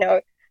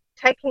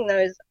 taking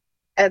those,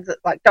 as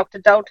like Dr.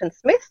 Dalton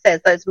Smith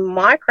says, those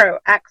micro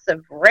acts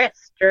of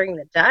rest during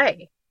the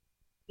day.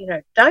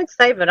 Don't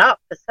save it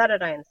up for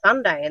Saturday and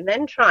Sunday and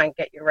then try and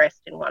get your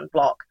rest in one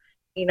block.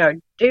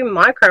 Do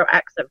micro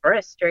acts of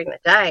rest during the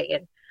day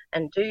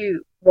and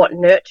do what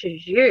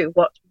nurtures you,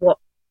 what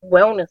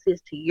wellness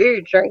is to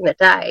you during the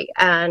day,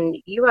 and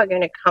you are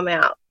going to come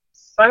out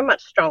so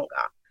much stronger.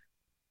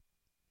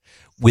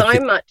 With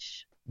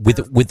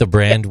the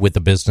brand, with the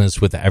business,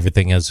 with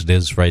everything as it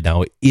is right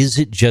now. Is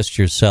it just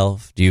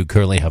yourself? Do you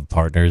currently have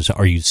partners?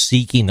 Are you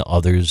seeking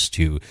others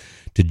to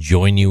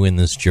join you in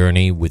this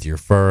journey with your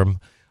firm?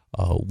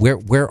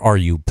 Where are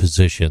you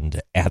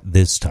positioned at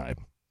this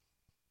time?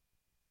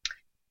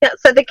 Yeah,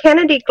 so the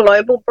Kennedy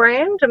Global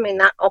brand,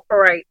 that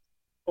operates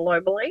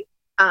globally.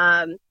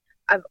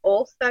 I've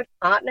also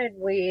partnered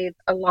with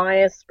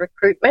Elias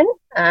Recruitment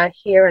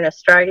here in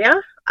Australia,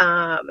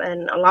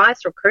 and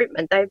Elias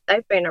Recruitment,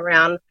 they've been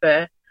around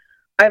for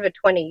over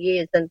 20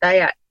 years, and they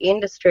are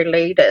industry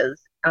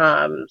leaders,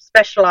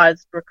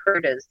 specialised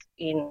recruiters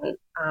in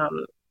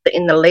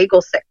the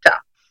legal sector.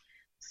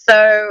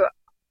 So,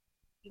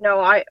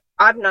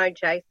 I've known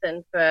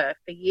Jason for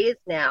years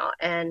now,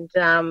 and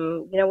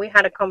we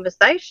had a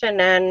conversation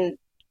and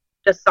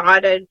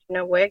decided,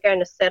 we're going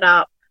to set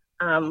up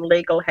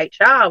Legal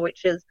HR,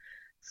 which is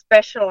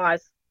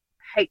specialised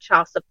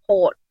HR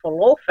support for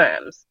law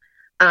firms.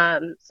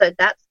 So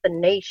that's the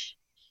niche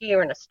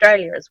here in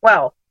Australia as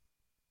well.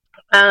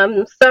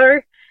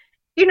 So,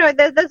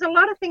 there's a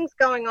lot of things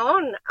going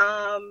on,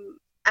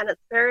 and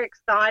it's very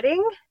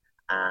exciting.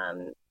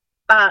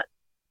 But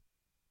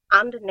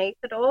underneath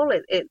it all,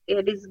 it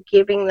is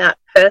giving that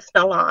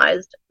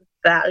personalised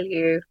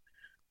value,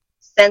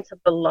 sense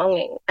of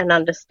belonging and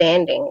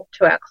understanding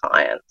to our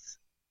clients.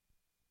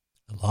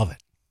 I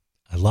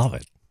love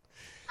it.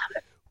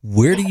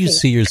 Where do you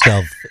see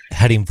yourself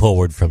heading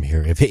forward from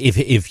here?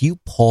 If you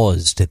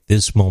paused at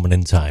this moment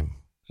in time,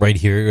 right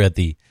here at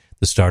the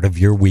start of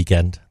your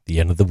weekend, the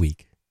end of the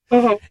week,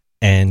 mm-hmm.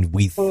 and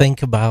we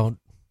think about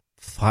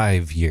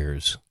 5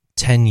 years,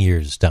 10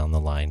 years down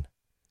the line,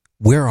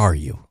 where are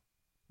you?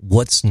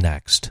 What's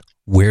next?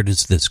 Where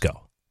does this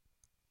go?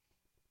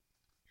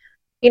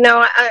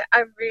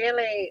 I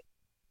really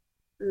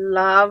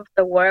love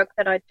the work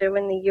that I do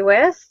in the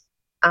US.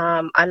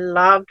 I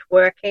loved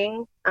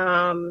working,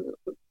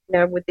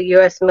 with the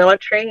U.S.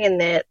 military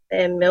and their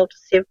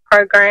MilTOCIV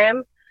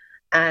program,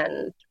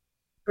 and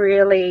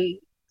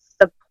really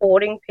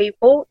supporting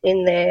people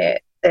in their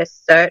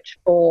search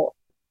for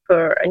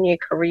a new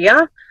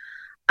career,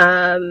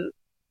 and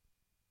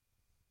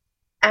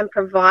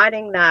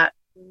providing that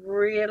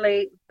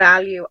really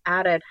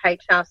value-added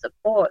HR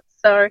support.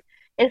 So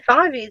in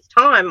 5 years'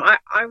 time,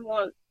 I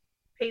want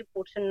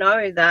people to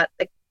know that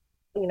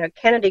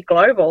Kennedy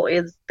Global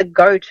is the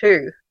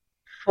go-to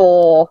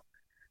for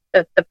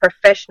the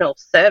professional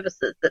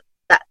services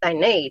that they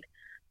need,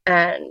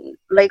 and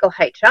Legal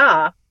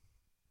HR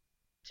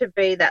to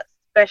be that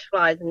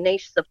specialised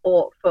niche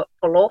support for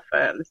law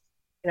firms.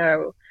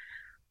 I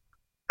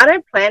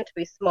don't plan to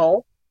be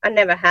small. I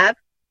never have.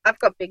 I've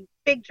got big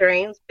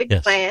dreams, big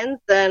yes. plans,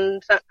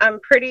 and I'm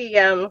pretty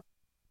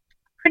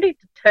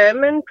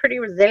determined, pretty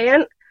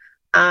resilient.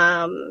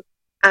 And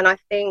I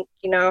think,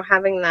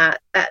 having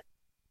that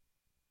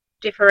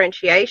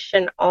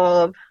differentiation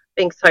of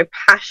being so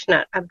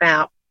passionate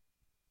about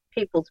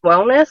people's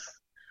wellness,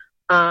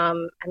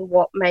 and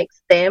what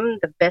makes them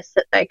the best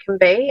that they can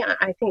be.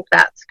 I think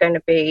that's going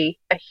to be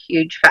a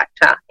huge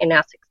factor in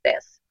our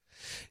success.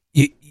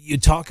 You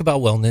talk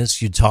about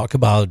wellness, you talk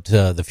about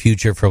the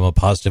future from a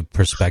positive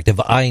perspective.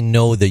 I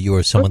know that you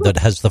are someone that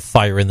has the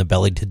fire in the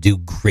belly to do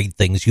great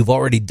things. You've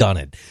already done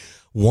it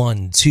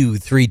 1, 2,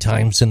 3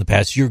 times in the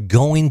past. You're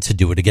going to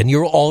do it again.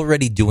 You're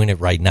already doing it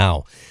right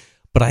now.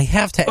 But I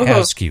have to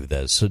ask you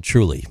this,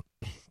 truly.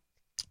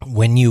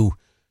 When you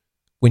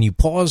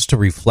pause to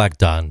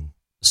reflect on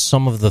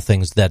some of the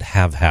things that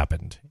have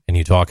happened, and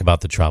you talk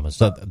about the traumas,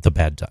 the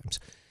bad times,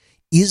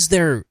 is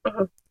there...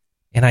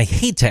 And I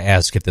hate to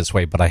ask it this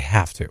way, but I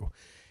have to.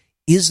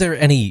 Is there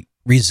any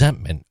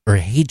resentment or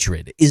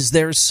hatred? Is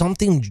there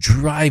something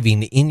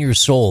driving in your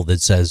soul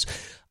that says,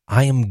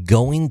 I am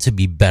going to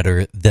be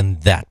better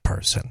than that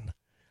person?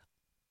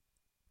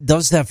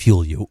 Does that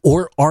fuel you?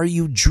 Or are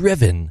you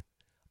driven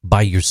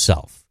by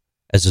yourself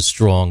as a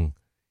strong,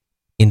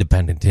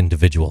 independent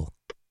individual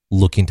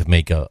looking to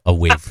make a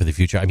way for the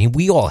future? I mean,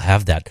 we all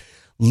have that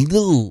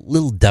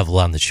little devil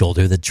on the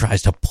shoulder that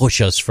tries to push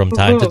us from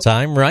time to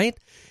time, right?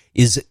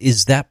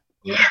 Is that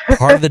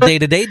part of the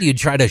day-to-day? Do you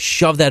try to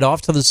shove that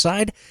off to the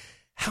side?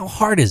 How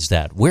hard is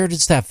that? Where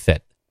does that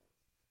fit?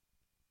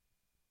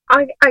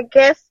 I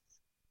guess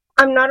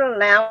I'm not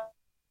allowed,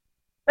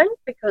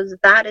 because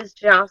that is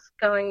just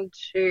going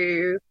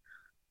to,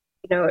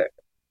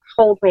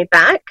 hold me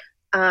back.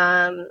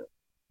 I've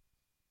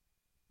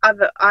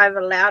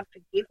allowed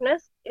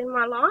forgiveness in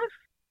my life.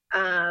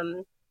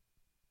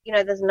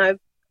 There's no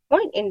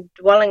point in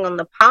dwelling on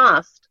the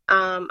past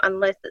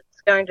unless it's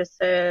going to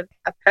serve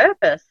a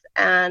purpose.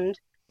 And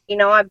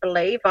I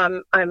believe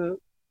I'm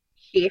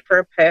here for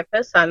a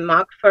purpose. I'm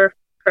marked for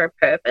a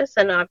purpose,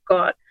 and I've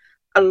got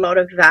a lot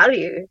of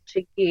value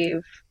to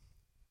give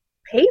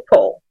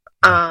people.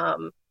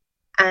 And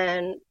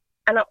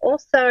I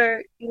also,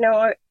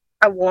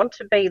 I want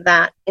to be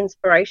that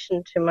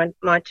inspiration to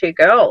my 2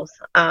 girls,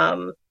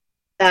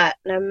 that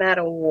no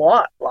matter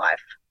what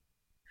life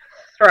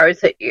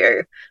throws at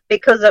you,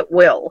 because it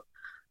will,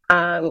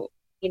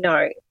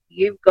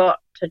 you've got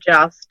to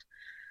just,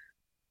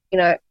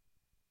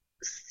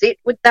 sit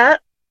with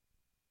that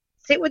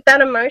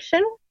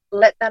emotion,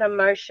 let that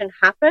emotion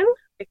happen,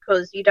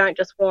 because you don't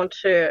just want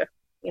to,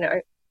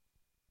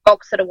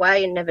 box it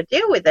away and never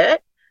deal with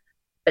it,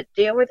 but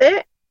deal with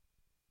it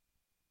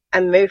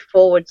and move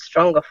forward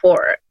stronger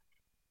for it.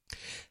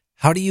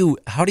 How do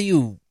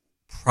you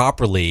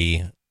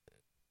properly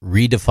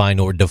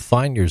redefine or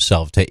define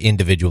yourself to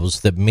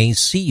individuals that may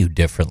see you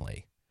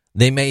differently?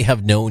 They may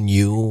have known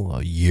you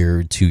a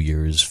year, 2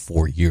 years,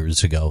 4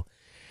 years ago.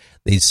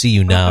 They see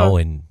you now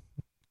and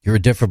you're a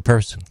different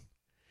person.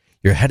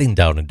 You're heading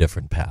down a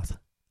different path.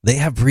 They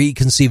have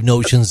preconceived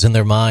notions in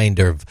their mind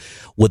of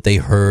what they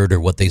heard or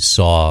what they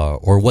saw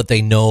or what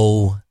they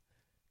know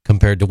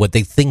compared to what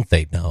they think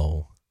they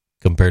know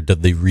compared to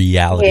the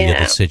reality of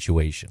the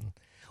situation.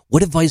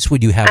 What advice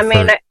would you have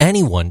for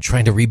anyone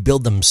trying to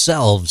rebuild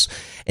themselves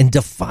and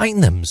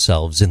define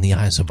themselves in the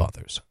eyes of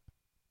others?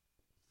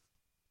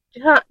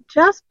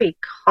 Just be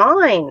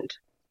kind.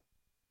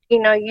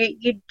 You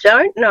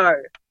don't know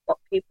what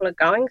people are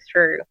going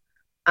through.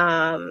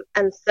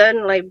 And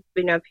certainly,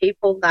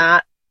 people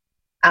that,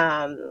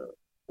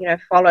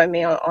 follow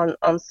me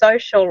on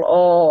social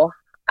or,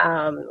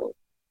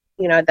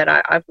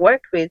 that I've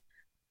worked with,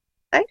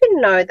 they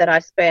didn't know that I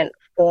spent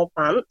 4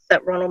 months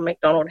at Ronald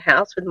McDonald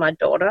House with my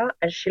daughter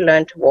as she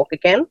learned to walk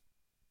again.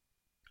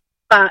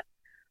 But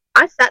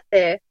I sat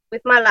there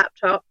with my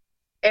laptop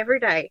every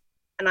day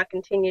and I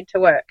continued to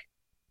work.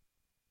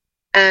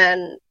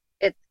 And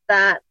it's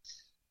that,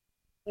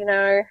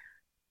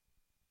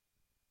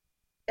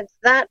 it's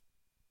that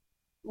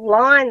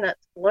line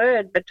that's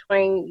blurred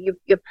between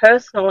your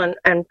personal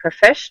and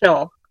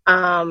professional.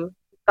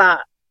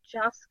 But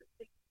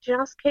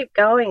just keep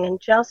going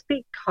and just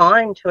be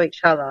kind to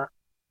each other.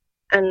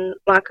 And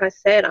like I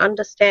said,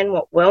 understand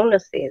what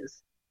wellness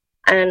is.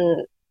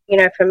 And,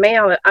 for me,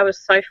 I was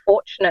so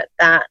fortunate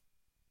that,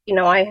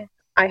 I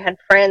had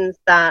friends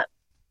that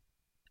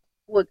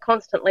would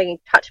constantly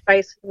touch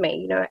base with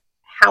me,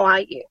 how are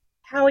you?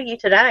 How are you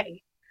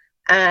today?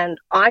 And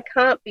I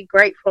can't be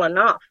grateful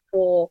enough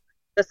for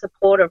the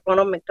support of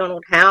Ronald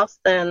McDonald House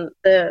and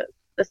the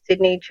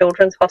Sydney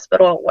Children's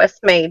Hospital at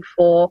Westmead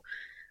for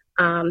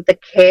the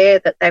care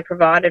that they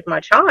provided my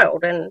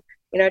child. And,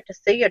 to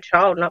see your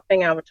child not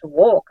being able to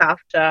walk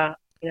after,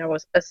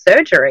 was a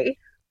surgery,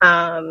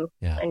 and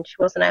she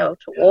wasn't able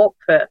to walk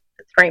for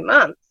 3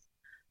 months,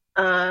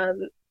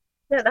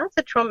 that's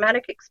a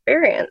traumatic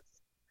experience.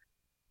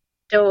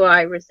 Do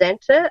I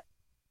resent it?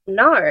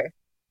 No.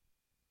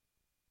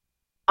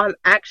 I'm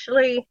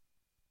actually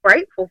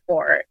grateful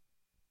for it.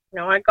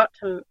 I got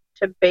to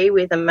be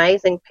with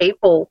amazing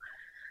people,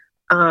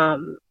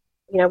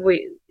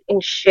 we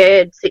in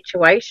shared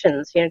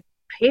situations,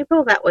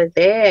 people that were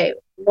there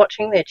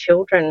watching their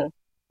children,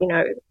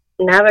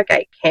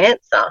 navigate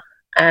cancer,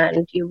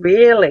 and you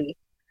really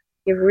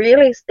you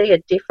really see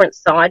a different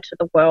side to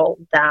the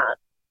world that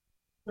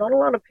not a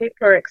lot of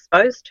people are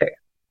exposed to.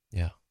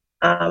 Yeah.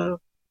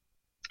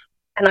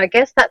 And I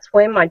guess that's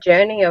where my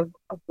journey of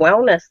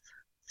wellness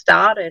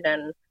started,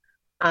 and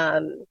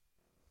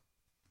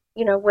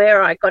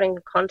where I got in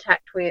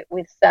contact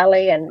with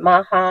Sally and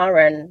Maha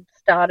and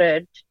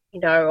started,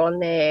 on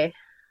their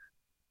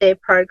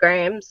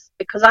programs,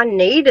 because I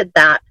needed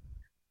that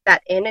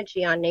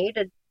energy. I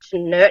needed to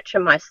nurture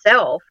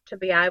myself to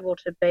be able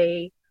to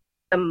be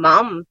the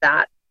mum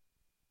that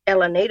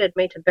Ella needed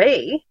me to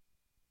be,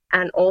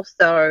 and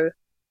also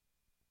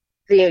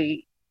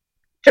to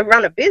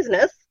run a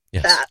business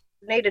that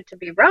needed to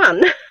be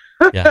run.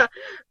 Yeah.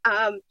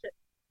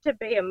 To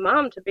be a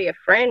mum, to be a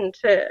friend,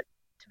 to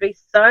be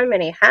so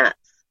many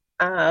hats.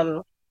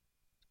 So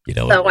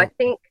I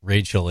think,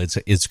 Rachel,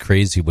 it's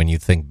crazy when you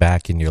think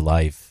back in your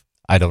life.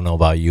 I don't know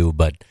about you,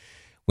 but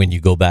when you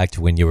go back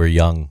to when you were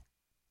young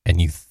and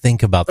you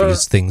think about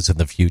these things in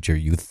the future,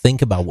 you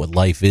think about what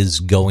life is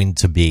going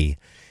to be.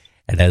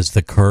 And as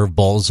the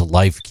curveballs of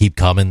life keep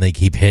coming, they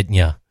keep hitting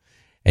you.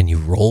 And you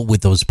roll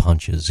with those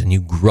punches, and you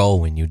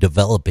grow, and you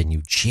develop, and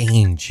you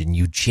change, and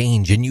you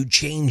change, and you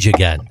change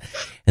again.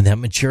 And that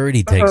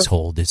maturity takes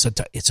hold. It's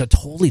a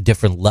totally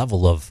different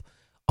level of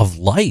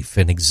life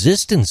and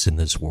existence in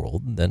this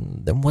world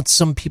than what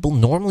some people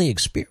normally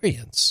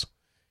experience.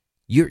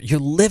 You're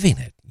living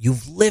it.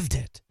 You've lived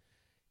it.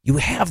 You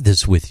have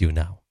this with you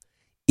now.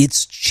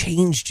 It's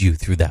changed you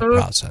through that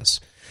process.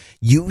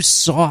 You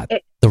sought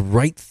the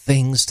right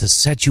things to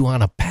set you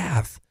on a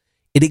path.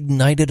 It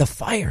ignited a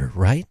fire,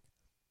 right?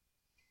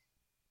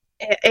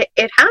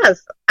 It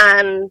has.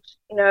 And,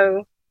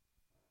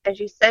 as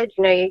you said,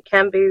 you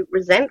can be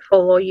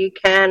resentful, or you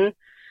can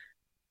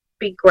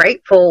be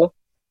grateful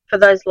for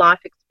those life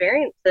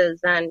experiences.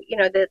 And,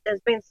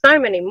 there's been so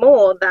many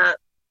more that,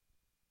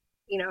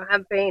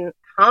 have been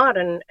hard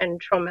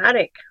and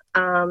traumatic.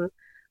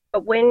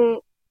 But when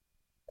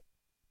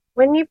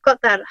you've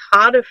got that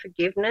heart of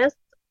forgiveness,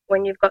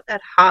 when you've got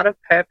that heart of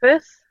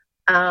purpose,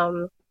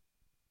 that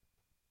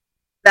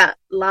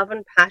love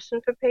and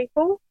passion for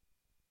people,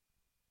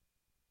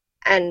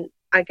 and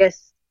I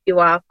guess you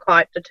are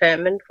quite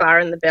determined, fire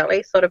in the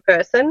belly sort of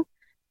person,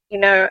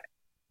 I'm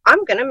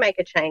going to make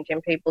a change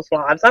in people's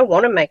lives. I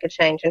want to make a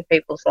change in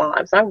people's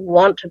lives. I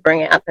want to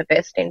bring out the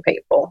best in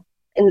people,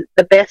 in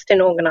the best in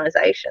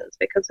organizations,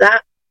 because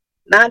that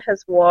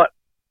has what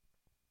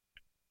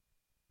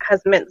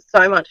has meant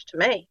so much to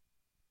me.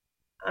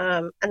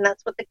 And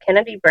that's what the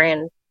Kennedy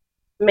brand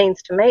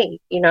means to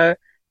me.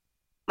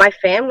 My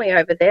family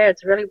over there,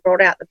 it's really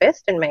brought out the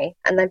best in me,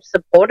 and they've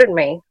supported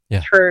me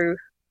through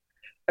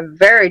a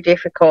very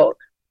difficult,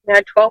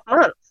 12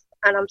 months,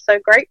 and I'm so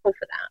grateful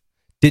for that.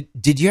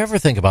 Did you ever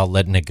think about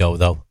letting it go,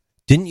 though?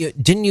 Didn't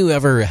you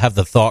ever have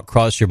the thought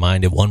cross your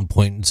mind at one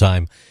point in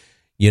time,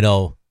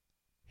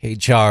 hey,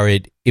 Char,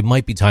 it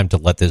might be time to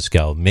let this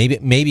go.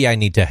 Maybe I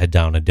need to head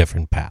down a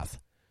different path.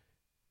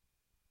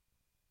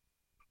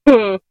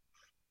 I'm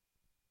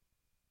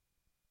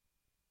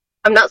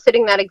not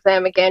sitting that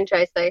exam again,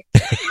 JC.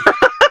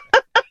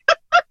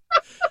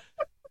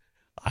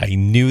 I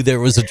knew there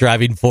was a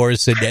driving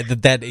force, and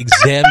that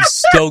exam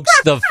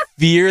stokes the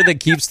fear that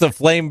keeps the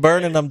flame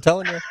burning. I'm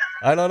telling you,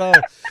 I don't know.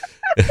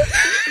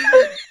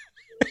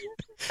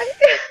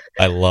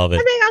 I love it.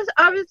 I think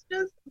I was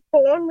just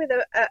born with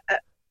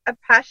a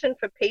passion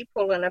for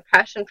people and a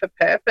passion for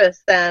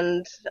purpose,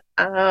 and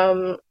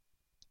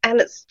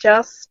it's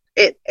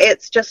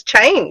just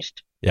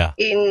changed. Yeah.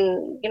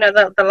 In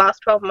the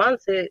last 12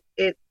 months,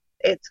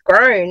 it's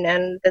grown,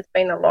 and there's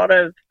been a lot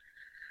of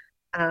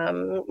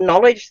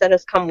knowledge that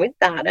has come with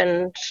that,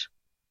 and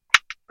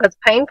as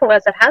painful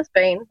as it has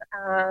been,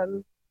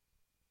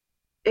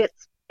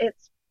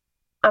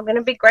 I'm going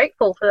to be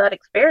grateful for that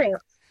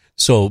experience.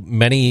 So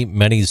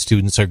many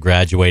students are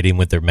graduating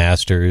with their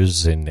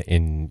masters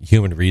in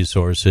human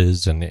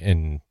resources and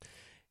in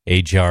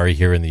HR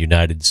here in the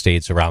United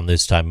States around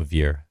this time of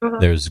year. Mm-hmm.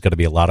 There's going to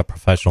be a lot of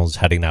professionals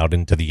heading out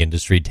into the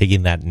industry,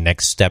 taking that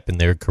next step in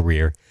their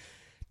career,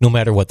 no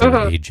matter what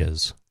their age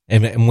is.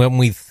 And when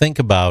we think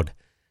about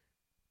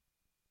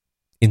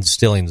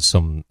instilling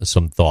some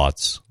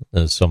thoughts,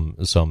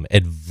 some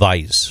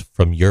advice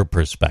from your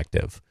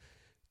perspective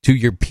to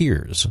your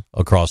peers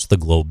across the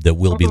globe that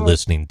will be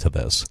listening to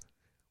this,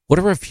 what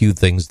are a few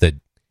things that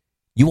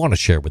you want to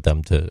share with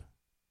them to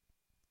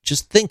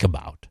just think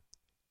about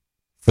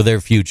for their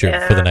future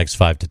for the next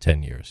 5 to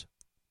 10 years?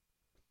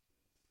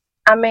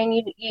 I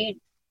mean,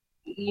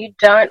 you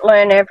don't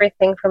learn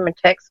everything from a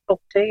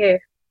textbook, do you?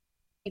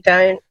 You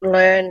don't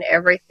learn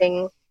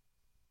everything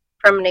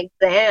from an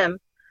exam.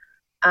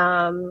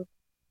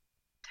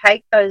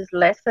 Take those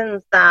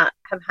lessons that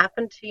have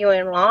happened to you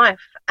in life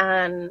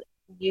and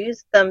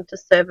use them to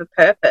serve a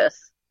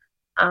purpose.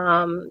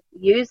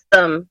 Use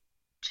them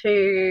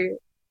to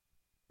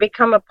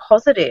become a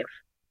positive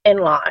in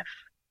life.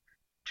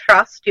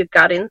 Trust your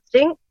gut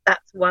instinct.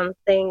 That's one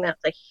thing.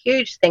 That's a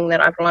huge thing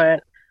that I've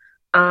learned.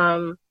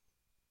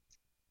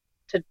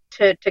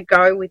 To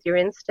go with your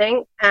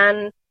instinct,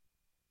 and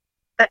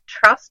that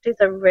trust is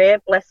a rare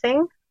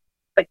blessing.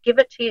 but give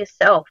it to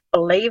yourself.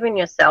 Believe in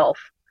yourself.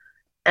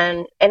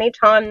 And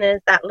anytime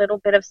there's that little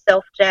bit of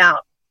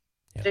self-doubt,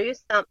 do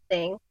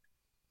something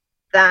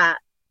that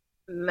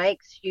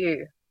makes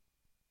you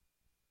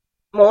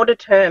more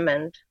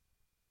determined,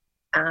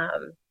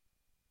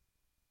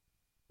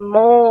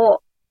 more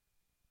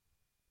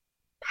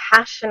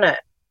passionate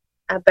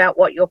about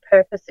what your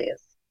purpose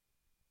is.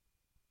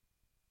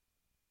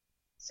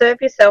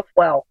 Serve yourself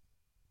well.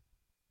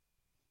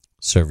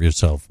 Serve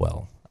yourself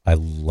well. I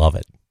love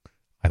it.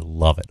 I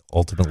love it.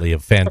 Ultimately, a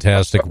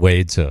fantastic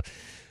way to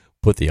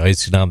put the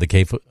icing on the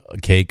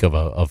cake of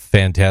a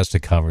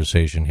fantastic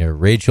conversation here.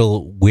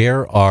 Rachel,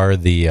 where are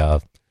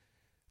the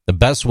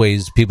best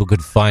ways people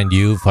could find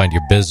you, find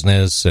your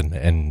business,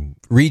 and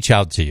reach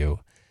out to you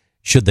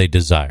should they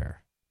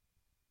desire?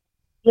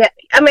 Yeah,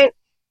 I mean,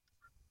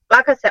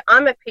 like I said,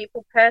 I'm a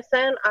people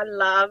person. I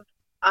love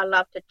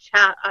to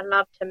chat. I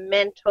love to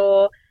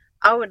mentor.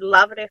 I would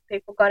love it if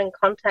people got in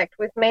contact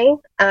with me.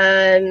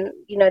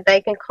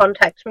 They can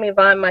contact me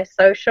via my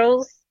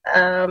socials,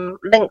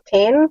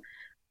 LinkedIn,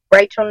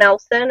 Rachel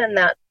Nelson, and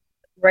that's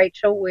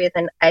Rachel with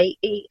an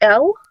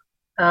AEL,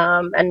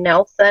 and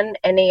Nelson,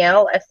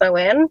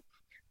 NELSON.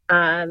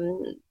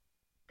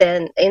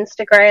 Then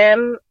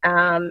Instagram,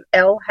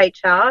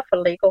 LHR for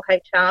legal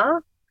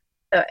HR,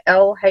 so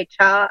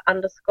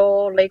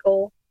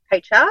LHR_legal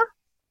HR.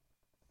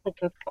 You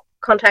can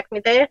contact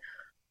me there,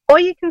 or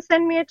you can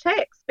send me a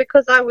text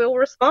because I will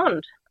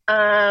respond.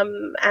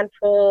 And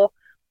for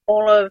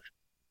all of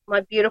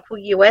my beautiful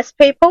US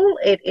people,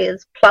 it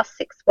is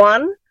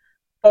 +61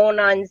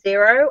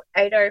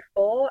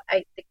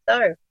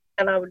 490-804-860.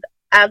 And I would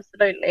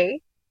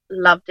absolutely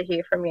love to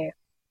hear from you.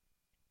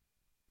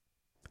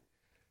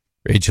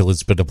 Rachel,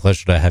 it's been a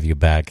pleasure to have you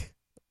back.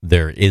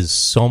 There is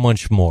so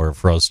much more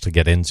for us to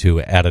get into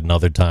at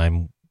another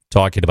time,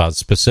 talking about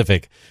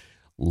specific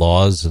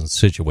laws and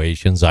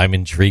situations. I'm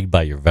intrigued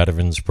by your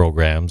veterans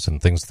programs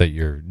and things that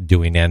you're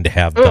doing and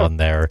have done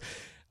there.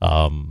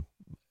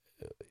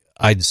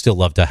 I'd still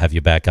love to have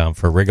you back on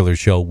for a regular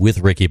show with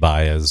Ricky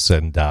Baez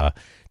and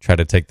try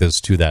to take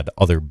this to that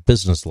other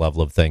business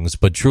level of things.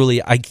 But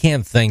truly, I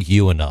can't thank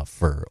you enough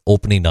for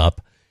opening up,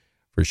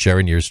 for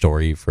sharing your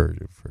story, for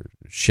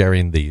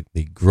sharing the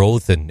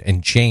growth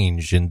and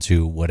change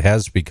into what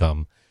has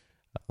become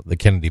the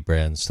Kennedy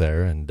brands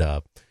there. And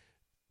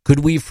could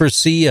we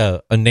foresee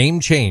a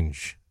name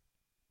change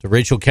to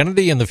Rachel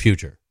Kennedy in the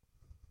future?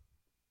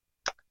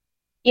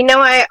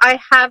 I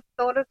have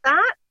thought of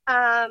that.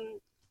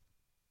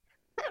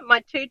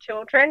 My two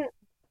children,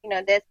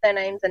 their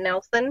surnames are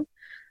Nelson.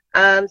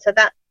 So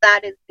that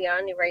is the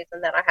only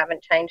reason that I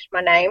haven't changed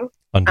my name.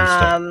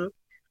 Understood.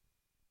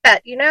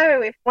 But,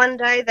 if one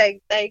day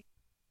they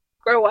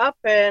grow up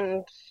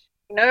and,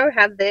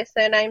 have their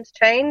surnames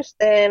changed,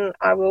 then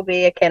I will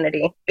be a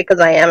Kennedy because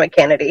I am a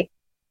Kennedy.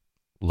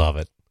 Love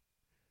it.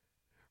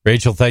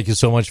 Rachel, thank you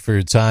so much for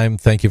your time.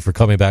 Thank you for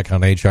coming back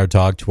on HR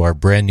Talk to our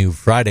brand new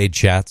Friday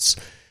chats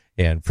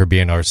and for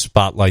being our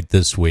spotlight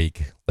this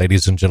week.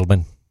 Ladies and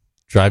gentlemen,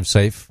 drive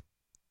safe.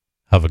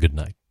 Have a good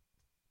night.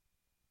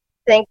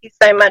 Thank you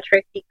so much,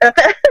 Ricky.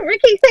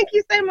 Ricky, thank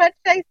you so much,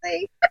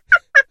 JC.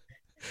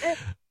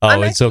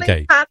 It's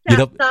okay.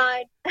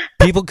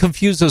 People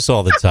confuse us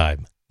all the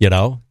time.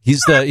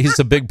 He's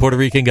the big Puerto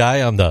Rican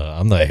guy. I'm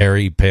the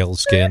hairy, pale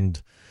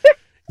skinned.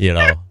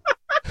 Just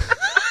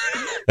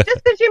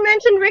because you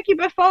mentioned Ricky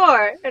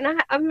before,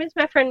 and I miss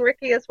my friend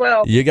Ricky as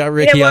well. You got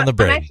Ricky on the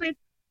brain.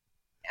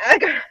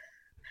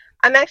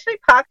 I'm actually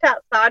parked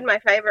outside my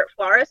favorite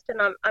florist,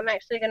 and I'm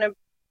actually going to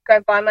go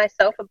buy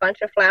myself a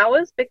bunch of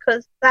flowers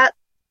because that's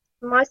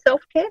my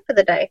self-care for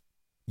the day.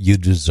 You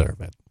deserve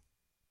it.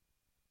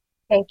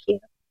 Thank you.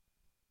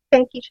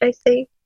 Thank you, JC.